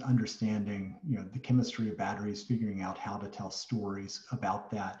challenges understanding, the chemistry of batteries, figuring out how to tell stories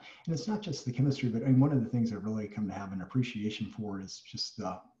about that. And it's not just the chemistry, but one of the things I've really come to have an appreciation for is just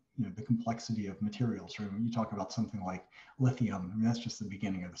the complexity of materials. Right? When you talk about something like lithium, that's just the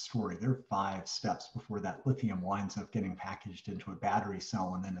beginning of the story. There are 5 steps before that lithium winds up getting packaged into a battery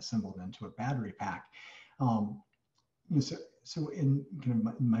cell and then assembled into a battery pack. So in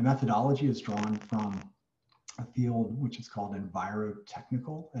my methodology is drawn from a field which is called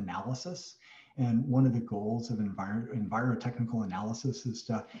envirotechnical analysis. And one of the goals of envirotechnical analysis is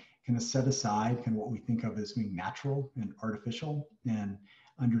to kind of set aside kind of what we think of as being natural and artificial, and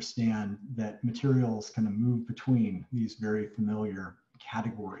understand that materials kind of move between these very familiar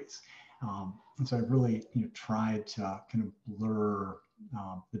categories. And so I've really tried to kind of blur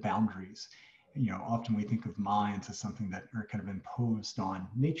the boundaries. Often we think of minds as something that are kind of imposed on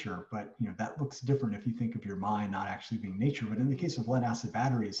nature, but that looks different if you think of your mind not actually being nature. But in the case of lead acid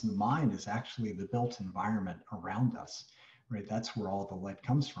batteries, the mind is actually the built environment around us, right? That's where all the lead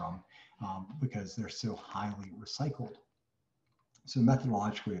comes from, because they're so highly recycled. So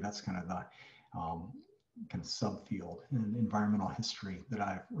methodologically, that's kind of the kind of subfield in environmental history that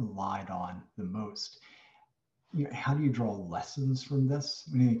I've relied on the most. How do you draw lessons from this?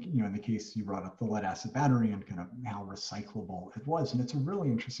 I mean, in the case you brought up the lead acid battery and kind of how recyclable it was. And it's a really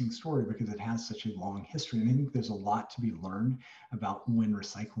interesting story because it has such a long history. And I think there's a lot to be learned about when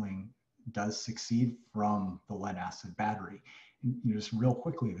recycling does succeed from the lead acid battery. And, just real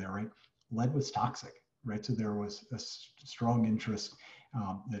quickly there, right? Lead was toxic, right? So there was a strong interest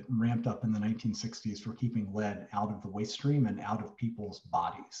that ramped up in the 1960s for keeping lead out of the waste stream and out of people's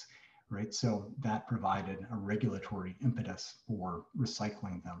bodies. Right, so that provided a regulatory impetus for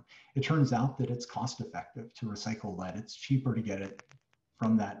recycling them. It turns out that it's cost effective to recycle lead. It's cheaper to get it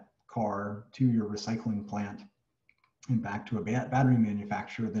from that car to your recycling plant and back to a battery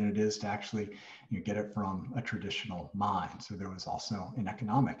manufacturer than it is to actually get it from a traditional mine. So there was also an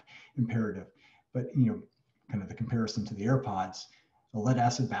economic imperative. But kind of the comparison to the AirPods, a lead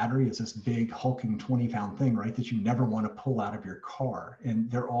acid battery is this big hulking 20-pound thing, right, that you never want to pull out of your car. And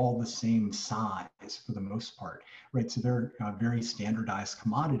they're all the same size for the most part, right? So they're a very standardized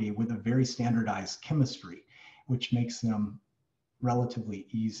commodity with a very standardized chemistry, which makes them relatively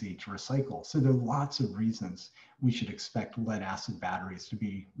easy to recycle. So there are lots of reasons we should expect lead acid batteries to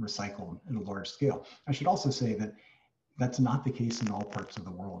be recycled at a large scale. I should also say that that's not the case in all parts of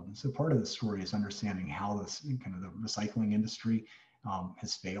the world. And so part of the story is understanding how this kind of the recycling industry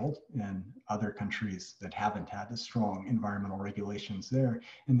has failed in other countries that haven't had the strong environmental regulations there.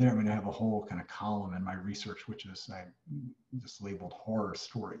 And there I'm going to have a whole kind of column in my research, which is I just labeled horror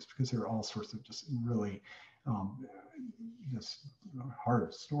stories, because there are all sorts of just really just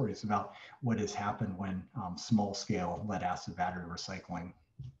hard stories about what has happened when small scale lead acid battery recycling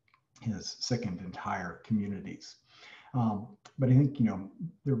has sickened entire communities. But I think,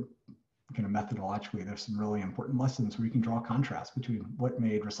 there kind of methodologically, there's some really important lessons where you can draw contrast between what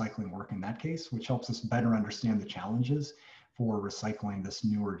made recycling work in that case, which helps us better understand the challenges for recycling this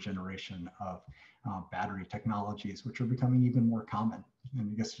newer generation of battery technologies, which are becoming even more common.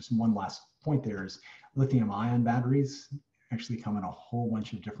 And I guess just one last point there is lithium-ion batteries actually come in a whole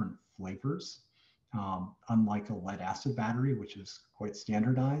bunch of different flavors, unlike a lead acid battery, which is quite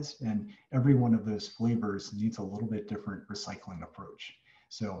standardized. And every one of those flavors needs a little bit different recycling approach.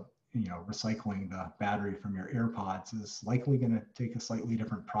 So recycling the battery from your AirPods is likely going to take a slightly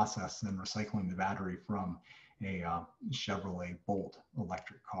different process than recycling the battery from a Chevrolet Bolt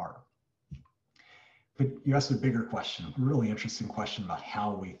electric car. But you asked a bigger question, a really interesting question about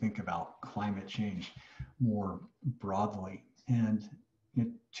how we think about climate change more broadly. And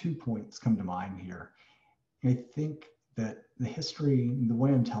 2 points come to mind here. I think that the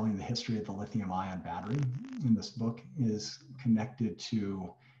way I'm telling the history of the lithium-ion battery in this book is connected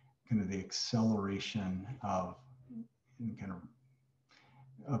to kind of the acceleration of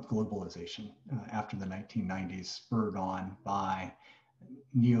globalization after the 1990s, spurred on by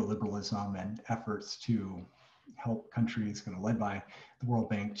neoliberalism and efforts to help countries, kind of led by the World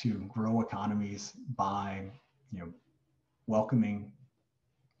Bank, to grow economies by welcoming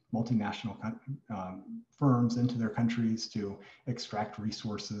multinational firms into their countries to extract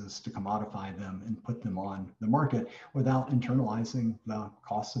resources, to commodify them and put them on the market without internalizing the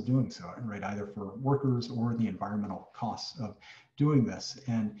costs of doing so, right? Either for workers or the environmental costs of doing this.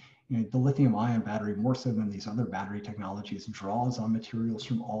 And the lithium-ion battery, more so than these other battery technologies, draws on materials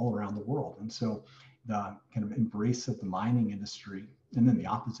from all around the world. And so the kind of embrace of the mining industry and then the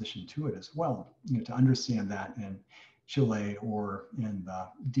opposition to it as well, to understand that in Chile or in the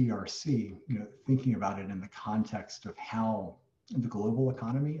DRC, thinking about it in the context of how the global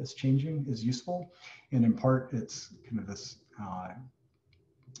economy is changing is useful. And in part, it's kind of this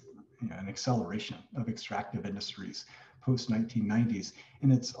an acceleration of extractive industries post 1990s.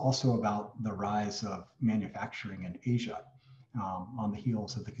 And it's also about the rise of manufacturing in Asia on the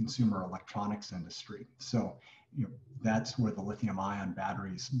heels of the consumer electronics industry. So that's where the lithium-ion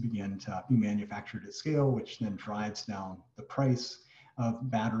batteries begin to be manufactured at scale, which then drives down the price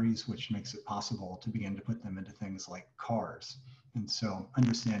of batteries, which makes it possible to begin to put them into things like cars. And so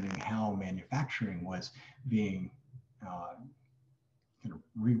understanding how manufacturing was being kind of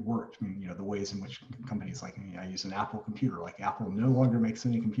reworked, I mean, the ways in which companies like, I use an Apple computer, like Apple no longer makes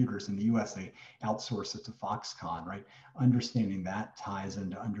any computers in the US, they outsource it to Foxconn, right? Understanding that ties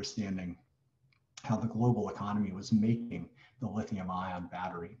into understanding how the global economy was making the lithium-ion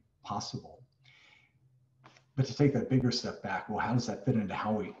battery possible. But to take that bigger step back, well, how does that fit into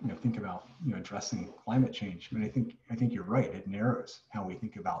how we think about addressing climate change? I mean, I think you're right. It narrows how we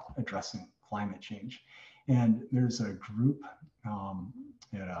think about addressing climate change. And there's a group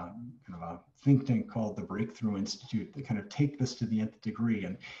at a kind of a think tank called the Breakthrough Institute that kind of take this to the nth degree.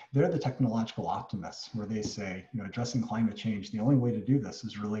 And they're the technological optimists, where they say, addressing climate change, the only way to do this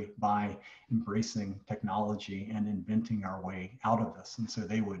is really by embracing technology and inventing our way out of this. And so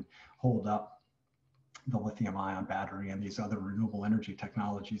they would hold up the lithium-ion battery and these other renewable energy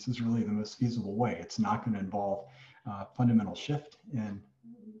technologies is really the most feasible way. It's not going to involve a fundamental shift in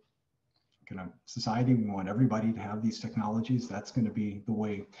kind of society. We want everybody to have these technologies. That's going to be the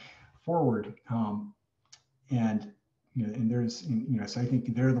way forward. And there's, so I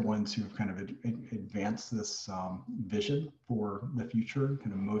think they're the ones who've kind of advanced this vision for the future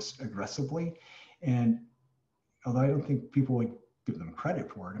kind of most aggressively. And although I don't think people would give them credit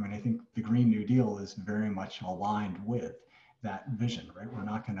for it, I mean, I think the Green New Deal is very much aligned with that vision, right? We're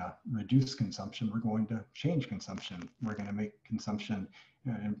not going to reduce consumption. We're going to change consumption. We're going to make consumption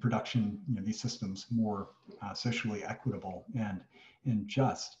and production, these systems more socially equitable and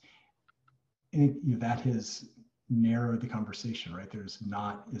just. And that has narrowed the conversation, right? There's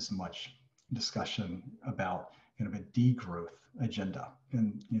not as much discussion about kind of a degrowth agenda.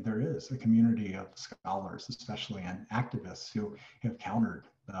 And there is a community of scholars, especially, and activists who have countered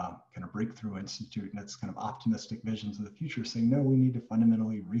the kind of Breakthrough Institute and its kind of optimistic visions of the future, saying, no, we need to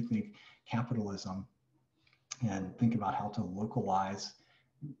fundamentally rethink capitalism and think about how to localize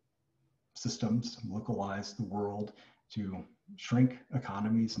systems, localize the world to shrink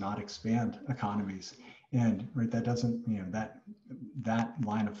economies, not expand economies. And right, that doesn't, that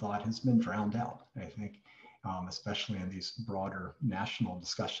line of thought has been drowned out, I think, especially in these broader national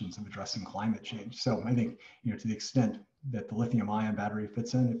discussions of addressing climate change. So I think, to the extent that the lithium-ion battery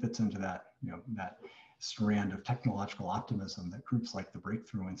fits in, it fits into that, that strand of technological optimism that groups like the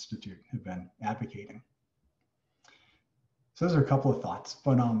Breakthrough Institute have been advocating. So those are a couple of thoughts,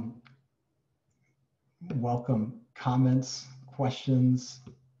 but welcome comments, questions,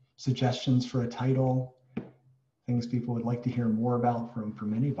 suggestions for a title, things people would like to hear more about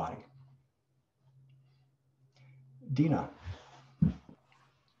from anybody. Dina.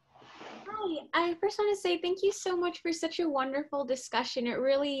 Hi, I first want to say thank you so much for such a wonderful discussion. It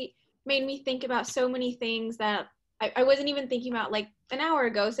really made me think about so many things that I wasn't even thinking about like an hour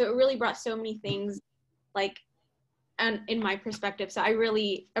ago. So it really brought so many things like in my perspective. So I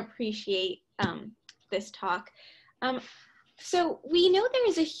really appreciate this talk. So we know there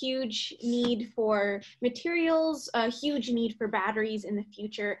is a huge need for materials, a huge need for batteries in the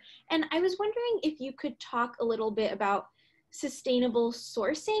future. And I was wondering if you could talk a little bit about sustainable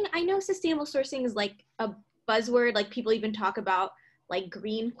sourcing. I know sustainable sourcing is like a buzzword, like people even talk about like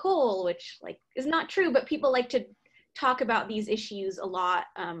green coal, which like is not true, but people like to talk about these issues a lot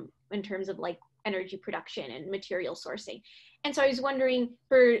in terms of like energy production and material sourcing. And so I was wondering,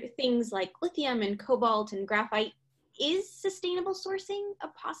 for things like lithium and cobalt and graphite, is sustainable sourcing a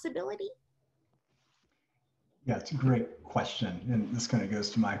possibility? Yeah, it's a great question. And this kind of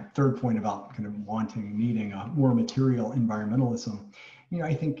goes to my third point about kind of needing more material environmentalism.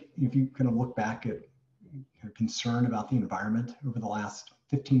 I think if you kind of look back at concern about the environment over the last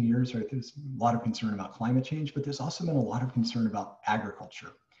 15 years, right, there's a lot of concern about climate change, but there's also been a lot of concern about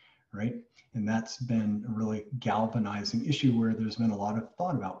agriculture, right? And that's been a really galvanizing issue where there's been a lot of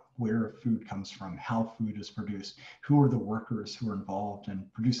thought about where food comes from, how food is produced, who are the workers who are involved in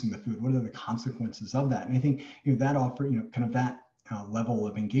producing the food, what are the consequences of that? And I think that offer, kind of that level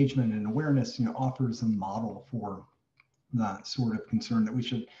of engagement and awareness, offers a model for the sort of concern that we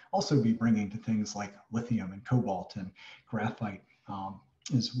should also be bringing to things like lithium and cobalt and graphite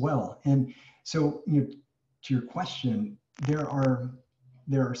as well. And so, to your question, there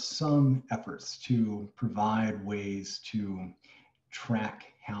are some efforts to provide ways to track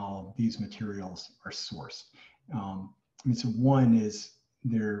how these materials are sourced. So one is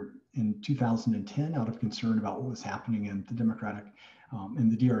there in 2010, out of concern about what was happening in the in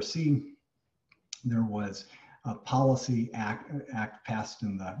the DRC, there was a policy act passed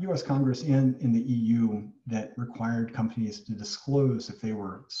in the US Congress and in the EU that required companies to disclose if they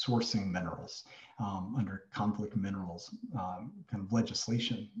were sourcing minerals under conflict minerals kind of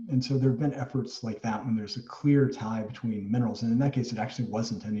legislation. And so there have been efforts like that when there's a clear tie between minerals. And in that case, it actually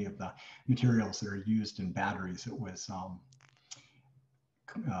wasn't any of the materials that are used in batteries. It was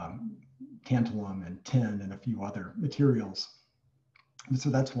tantalum and tin and a few other materials. And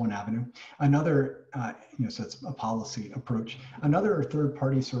so that's one avenue. Another, so it's a policy approach. Another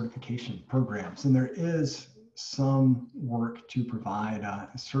third-party certification programs, and there is some work to provide a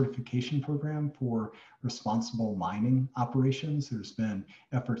certification program for responsible mining operations. There's been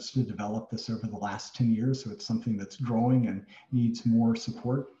efforts to develop this over the last 10 years, so it's something that's growing and needs more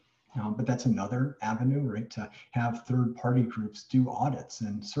support. But that's another avenue, right, to have third-party groups do audits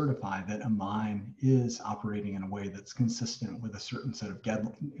and certify that a mine is operating in a way that's consistent with a certain set of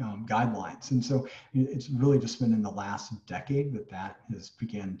guidelines. And so it's really just been in the last decade that that has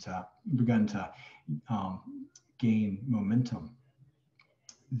begun to gain momentum.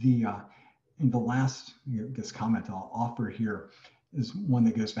 The last comment I'll offer here is one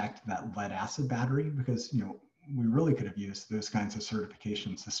that goes back to that lead acid battery, because we really could have used those kinds of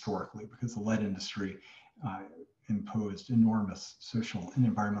certifications historically, because the lead industry imposed enormous social and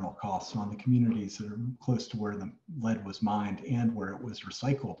environmental costs on the communities that are close to where the lead was mined and where it was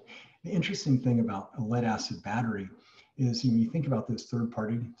recycled. The interesting thing about a lead acid battery is when you think about those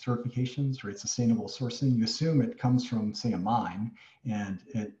third-party certifications, right, sustainable sourcing, you assume it comes from, say, a mine, and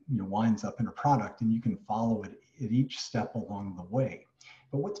it winds up in a product, and you can follow it at each step along the way.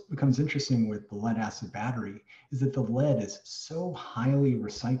 But what becomes interesting with the lead acid battery is that the lead is so highly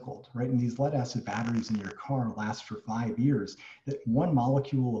recycled, right? And these lead acid batteries in your car last for 5 years, that one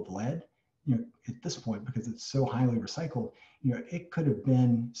molecule of lead, at this point, because it's so highly recycled, it could have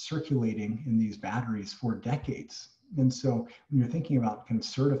been circulating in these batteries for decades. And so when you're thinking about kind of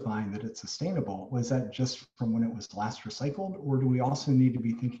certifying that it's sustainable, was that just from when it was last recycled, or do we also need to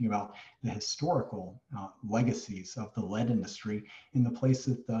be thinking about the historical legacies of the lead industry in the place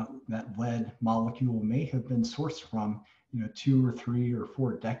that that lead molecule may have been sourced from, 2 or 3 or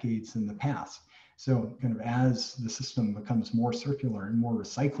 4 decades in the past? So kind of as the system becomes more circular and more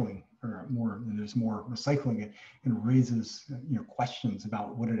recycling, and there's more recycling, it raises questions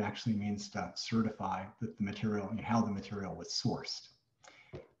about what it actually means to certify that the material and how the material was sourced.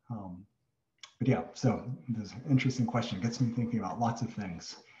 But yeah, so there's an interesting question. It gets me thinking about lots of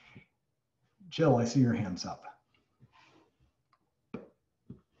things. Jill, I see your hands up.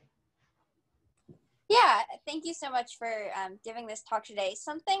 Yeah, thank you so much for giving this talk today.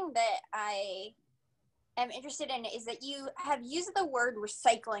 Something that I am interested in is that you have used the word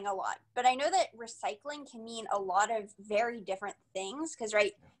recycling a lot, but I know that recycling can mean a lot of very different things, because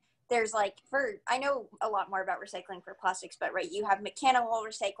there's I know a lot more about recycling for plastics, but you have mechanical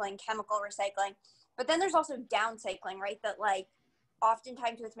recycling, chemical recycling, but then there's also downcycling, right? That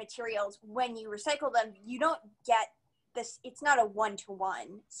oftentimes with materials, when you recycle them, you don't get this, it's not a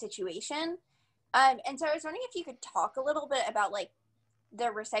one-to-one situation. And so I was wondering if you could talk a little bit about the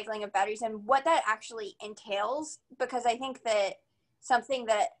recycling of batteries and what that actually entails, because I think that something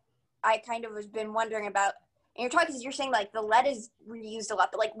that I kind of has been wondering about in your talk is you're saying the lead is reused a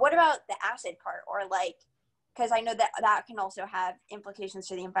lot, but what about the acid part, or because I know that that can also have implications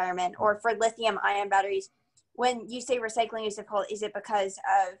to the environment, or for lithium-ion batteries, when you say recycling is difficult, is it because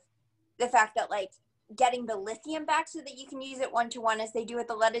of the fact that getting the lithium back so that you can use it one-to-one as they do with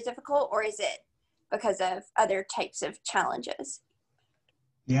the lead is difficult, or is it because of other types of challenges?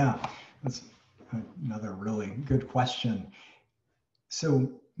 Yeah, that's another really good question. So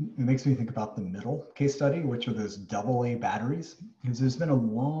it makes me think about the middle case study, which are those AA batteries, because there's been a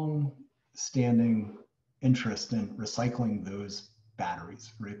long-standing interest in recycling those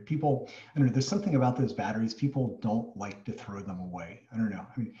batteries, right? People, I don't know, there's something about those batteries, people don't like to throw them away. I don't know.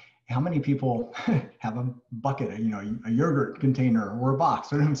 I mean, how many people have a bucket, a yogurt container or a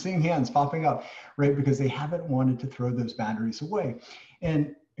box? I'm seeing hands popping up, right? Because they haven't wanted to throw those batteries away.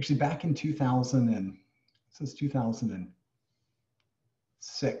 And actually back in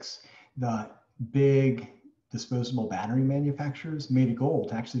 2006, the big disposable battery manufacturers made a goal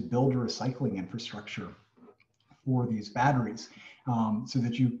to actually build a recycling infrastructure for these batteries, so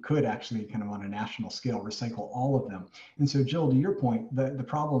that you could actually kind of on a national scale recycle all of them. And so Jill, to your point, the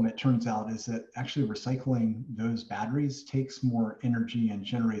problem, it turns out, is that actually recycling those batteries takes more energy and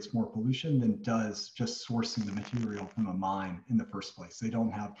generates more pollution than does just sourcing the material from a mine in the first place. They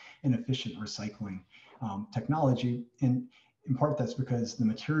don't have an efficient recycling technology. And in part, that's because the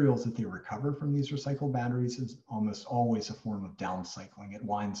materials that they recover from these recycled batteries is almost always a form of downcycling. It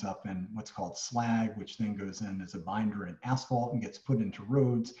winds up in what's called slag, which then goes in as a binder in asphalt and gets put into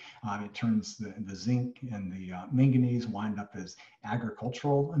roads. It turns the zinc and the manganese wind up as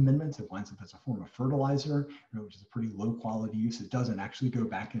agricultural amendments. It winds up as a form of fertilizer, which is a pretty low quality use. It doesn't actually go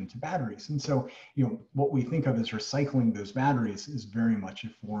back into batteries. And so, what we think of as recycling those batteries is very much a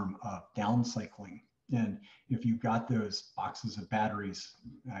form of downcycling. And if you've got those boxes of batteries,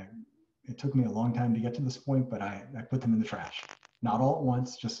 it took me a long time to get to this point, but I put them in the trash. Not all at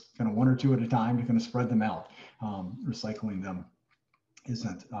once, just kind of one or two at a time to kind of spread them out. Recycling them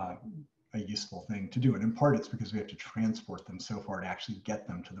isn't a useful thing to do. And in part, it's because we have to transport them so far to actually get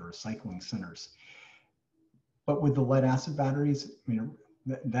them to the recycling centers. But with the lead acid batteries,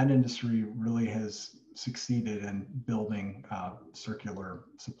 that industry really has succeeded in building a circular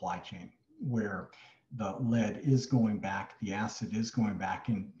supply chain where the lead is going back, the acid is going back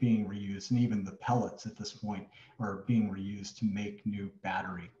and being reused, and even the pellets at this point are being reused to make new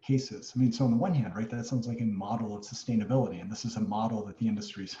battery cases. So on the one hand, right, that sounds like a model of sustainability, and this is a model that the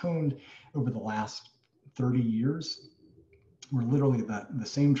industry's honed over the last 30 years, where literally the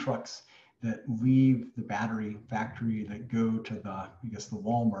same trucks that leave the battery factory that go to the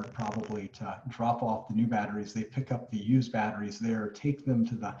Walmart probably to drop off the new batteries, they pick up the used batteries there, take them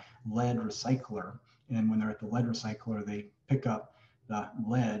to the lead recycler. And when they're at the lead recycler, they pick up the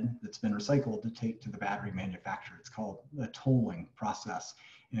lead that's been recycled to take to the battery manufacturer. It's called a tolling process.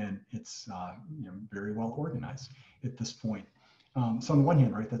 And it's very well organized at this point. So on the one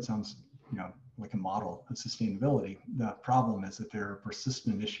hand, right, that sounds like a model of sustainability. The problem is that there are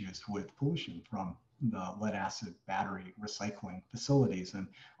persistent issues with pollution from the lead acid battery recycling facilities, and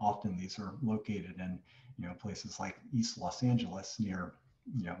often these are located in places like East Los Angeles, near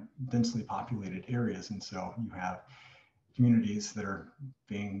densely populated areas, and so you have communities that are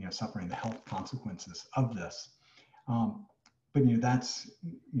being suffering the health consequences of this. But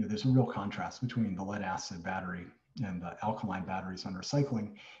there's a real contrast between the lead acid battery and the alkaline batteries on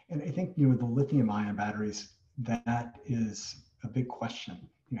recycling. And I think, the lithium-ion batteries, that is a big question.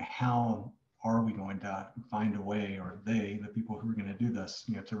 How are we going to find a way, or the people who are going to do this,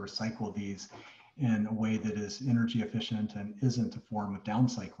 to recycle these in a way that is energy efficient and isn't a form of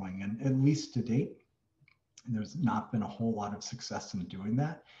downcycling? And at least to date, there's not been a whole lot of success in doing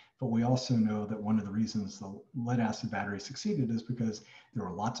that. But we also know that one of the reasons the lead acid battery succeeded is because there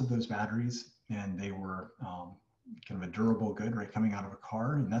were lots of those batteries, and they were kind of a durable good, right, coming out of a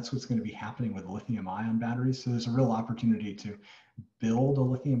car. And that's what's going to be happening with lithium-ion batteries. So there's a real opportunity to build a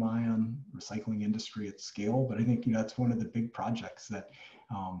lithium-ion recycling industry at scale. But I think that's one of the big projects that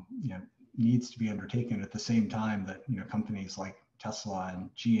needs to be undertaken at the same time that companies like Tesla and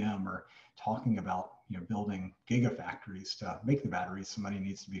GM are talking about building gigafactories to make the batteries. Somebody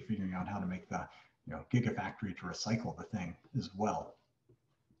needs to be figuring out how to make the gigafactory to recycle the thing as well.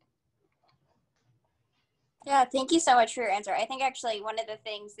 Yeah, thank you so much for your answer. I think actually one of the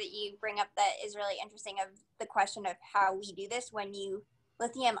things that you bring up that is really interesting of the question of how we do this when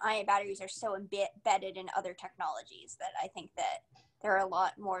lithium-ion batteries are so embedded in other technologies, that I think that there are a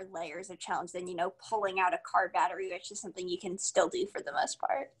lot more layers of challenge than, pulling out a car battery, which is something you can still do for the most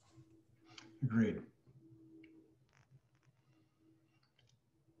part. Agreed.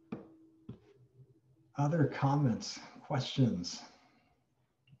 Other comments, questions?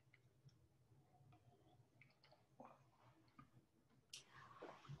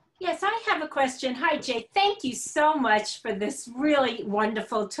 Yes, I have a question. Hi, Jay. Thank you so much for this really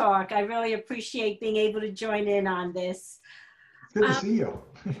wonderful talk. I really appreciate being able to join in on this. It's good to see you.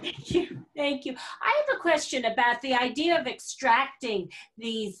 Thank you. Thank you. I have a question about the idea of extracting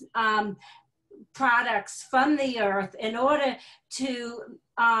these products from the earth in order to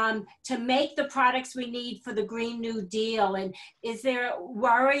make the products we need for the Green New Deal. And is there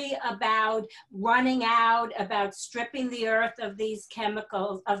worry about running out, about stripping the earth of these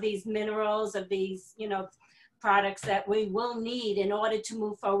chemicals, of these minerals, of these, products that we will need in order to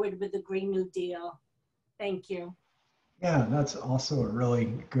move forward with the Green New Deal? Thank you. Yeah, that's also a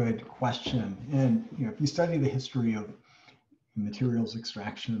really good question. And if you study the history of materials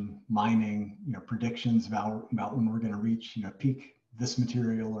extraction, mining, predictions about when we're going to reach, peak this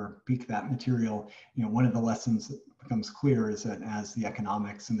material or peak that material, one of the lessons that becomes clear is that as the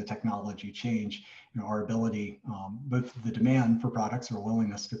economics and the technology change, our ability, both the demand for products or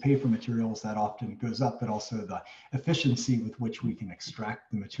willingness to pay for materials, that often goes up, but also the efficiency with which we can extract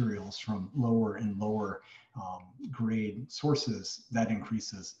the materials from lower and lower grade sources, that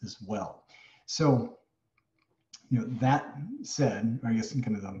increases as well. So, that said, I guess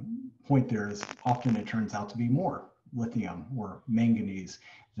kind of the point there is often it turns out to be more lithium or manganese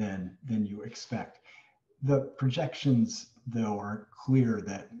than you expect. The projections, though, are clear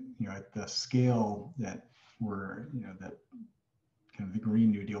that at the scale that that kind of the Green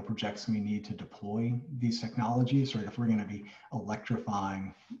New Deal projects we need to deploy these technologies, right? If we're going to be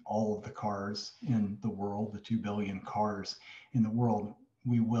electrifying all of the cars in the world, the 2 billion cars in the world,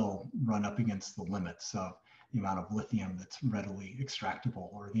 we will run up against the limits of the amount of lithium that's readily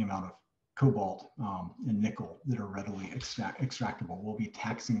extractable, or the amount of cobalt and nickel that are readily extractable. We'll be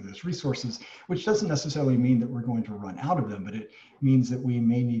taxing those resources, which doesn't necessarily mean that we're going to run out of them, but it means that we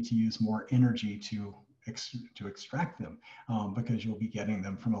may need to use more energy to extract them because you'll be getting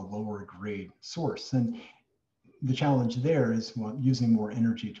them from a lower grade source. And the challenge there is, well, using more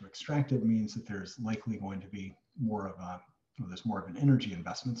energy to extract it means that there's likely going to be more of a, well, there's more of an energy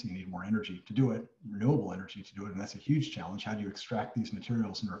investment, so you need more energy to do it, renewable energy to do it, and that's a huge challenge. How do you extract these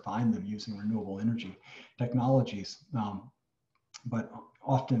materials and refine them using renewable energy technologies? But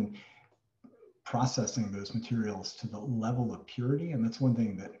often processing those materials to the level of purity, and that's one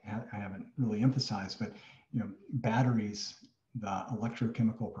thing that I haven't really emphasized, but batteries, the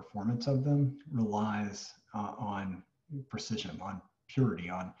electrochemical performance of them relies on precision, on purity,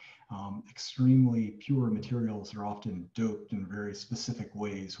 on extremely pure materials are often doped in very specific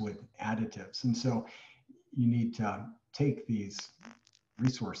ways with additives. And so you need to take these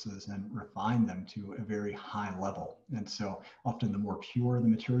resources and refine them to a very high level. And so often the more pure the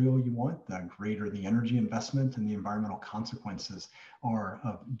material you want, the greater the energy investment and the environmental consequences are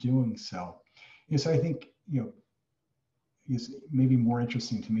of doing so. So I think, is maybe more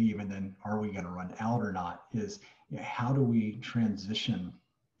interesting to me even than are we going to run out or not is how do we transition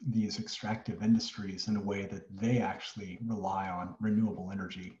these extractive industries in a way that they actually rely on renewable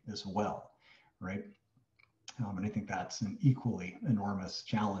energy as well, right? And I think that's an equally enormous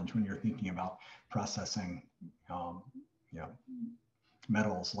challenge when you're thinking about processing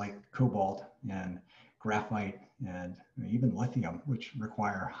metals like cobalt and graphite and even lithium, which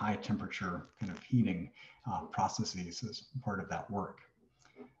require high temperature kind of heating processes as part of that work.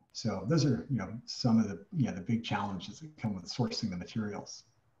 So those are some of the big challenges that come with sourcing the materials.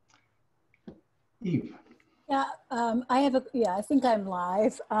 Eve. Yeah, I think I'm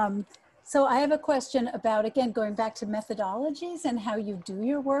live. So I have a question about, again, going back to methodologies and how you do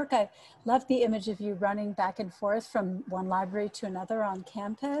your work. I love the image of you running back and forth from one library to another on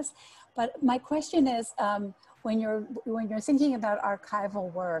campus. But my question is, when you're thinking about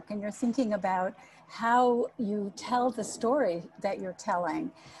archival work and you're thinking about how you tell the story that you're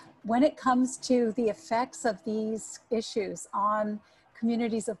telling, when it comes to the effects of these issues on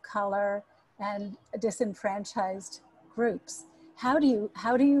communities of color and disenfranchised groups, how do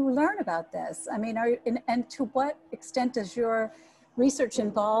you learn about this? I mean, and to what extent does your research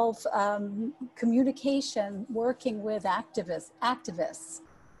involve communication, working with activists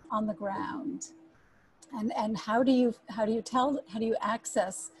on the ground, and how do you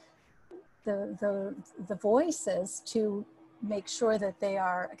access the voices to make sure that they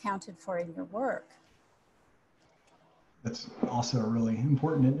are accounted for in your work? That's also a really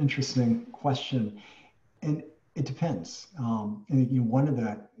important and interesting question, and it depends. And one of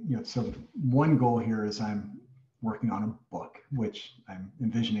the so one goal here is I'm working on a book, which I'm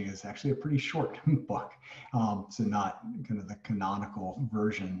envisioning is actually a pretty short book, so not kind of the canonical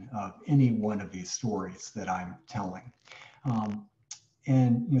version of any one of these stories that I'm telling.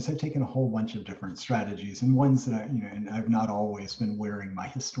 And so I've taken a whole bunch of different strategies, and ones that and I've not always been wearing my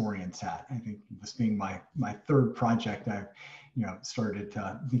historian's hat. I think this being my third project, I've started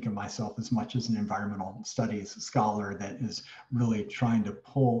to think of myself as much as an environmental studies scholar that is really trying to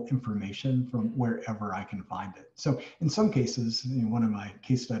pull information from wherever I can find it. So in some cases, one of my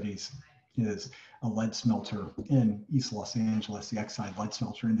case studies is a lead smelter in East Los Angeles, the Exide lead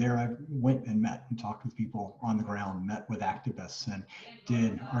smelter. And there I went and met and talked with people on the ground, met with activists and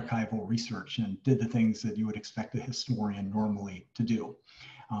did archival research and did the things that you would expect a historian normally to do.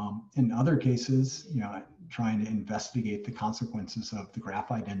 In other cases, trying to investigate the consequences of the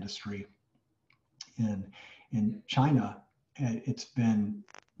graphite industry in China, it's been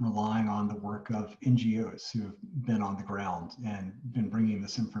relying on the work of NGOs who have been on the ground and been bringing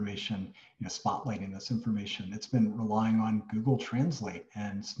this information, spotlighting this information. It's been relying on Google Translate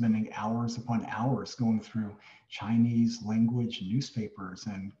and spending hours upon hours going through Chinese language newspapers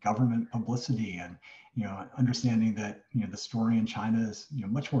and government publicity, and understanding that the story in China is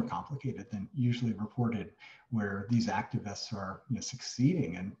much more complicated than usually reported, where these activists are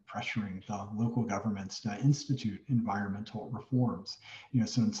succeeding in pressuring the local governments to institute environmental reforms.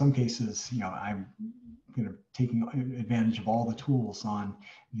 So in some cases, I'm taking advantage of all the tools on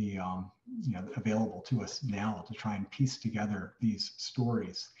the available to us now to try and piece together these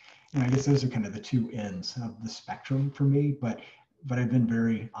stories. And I guess those are kind of the two ends of the spectrum for me, but I've been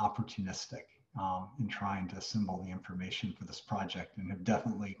very opportunistic in trying to assemble the information for this project, and have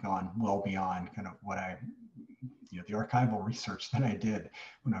definitely gone well beyond kind of what the archival research that I did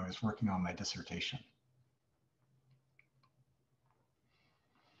when I was working on my dissertation.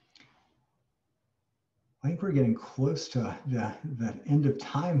 I think we're getting close to that end of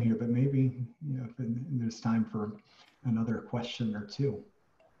time here, but maybe, you know, if there's time for another question or two.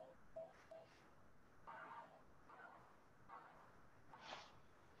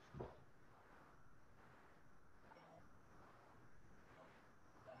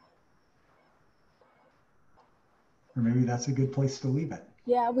 Or maybe that's a good place to leave it.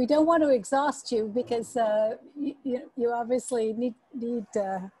 Yeah, we don't want to exhaust you because you obviously need you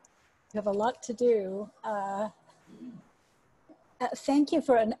have a lot to do. Thank you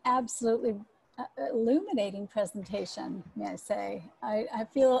for an absolutely illuminating presentation, may I say. I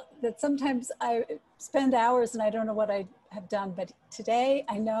feel that sometimes I spend hours and I don't know what I have done, but today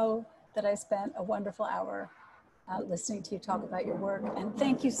I know that I spent a wonderful hour listening to you talk about your work. And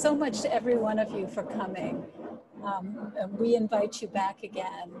thank you so much to every one of you for coming. And we invite you back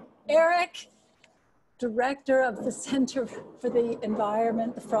again. Eric, Director of the Center for the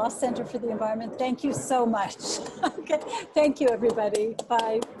Environment, the Frost Center for the Environment, thank you so much. Okay, thank you everybody,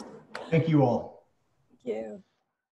 bye. Thank you all. Thank you.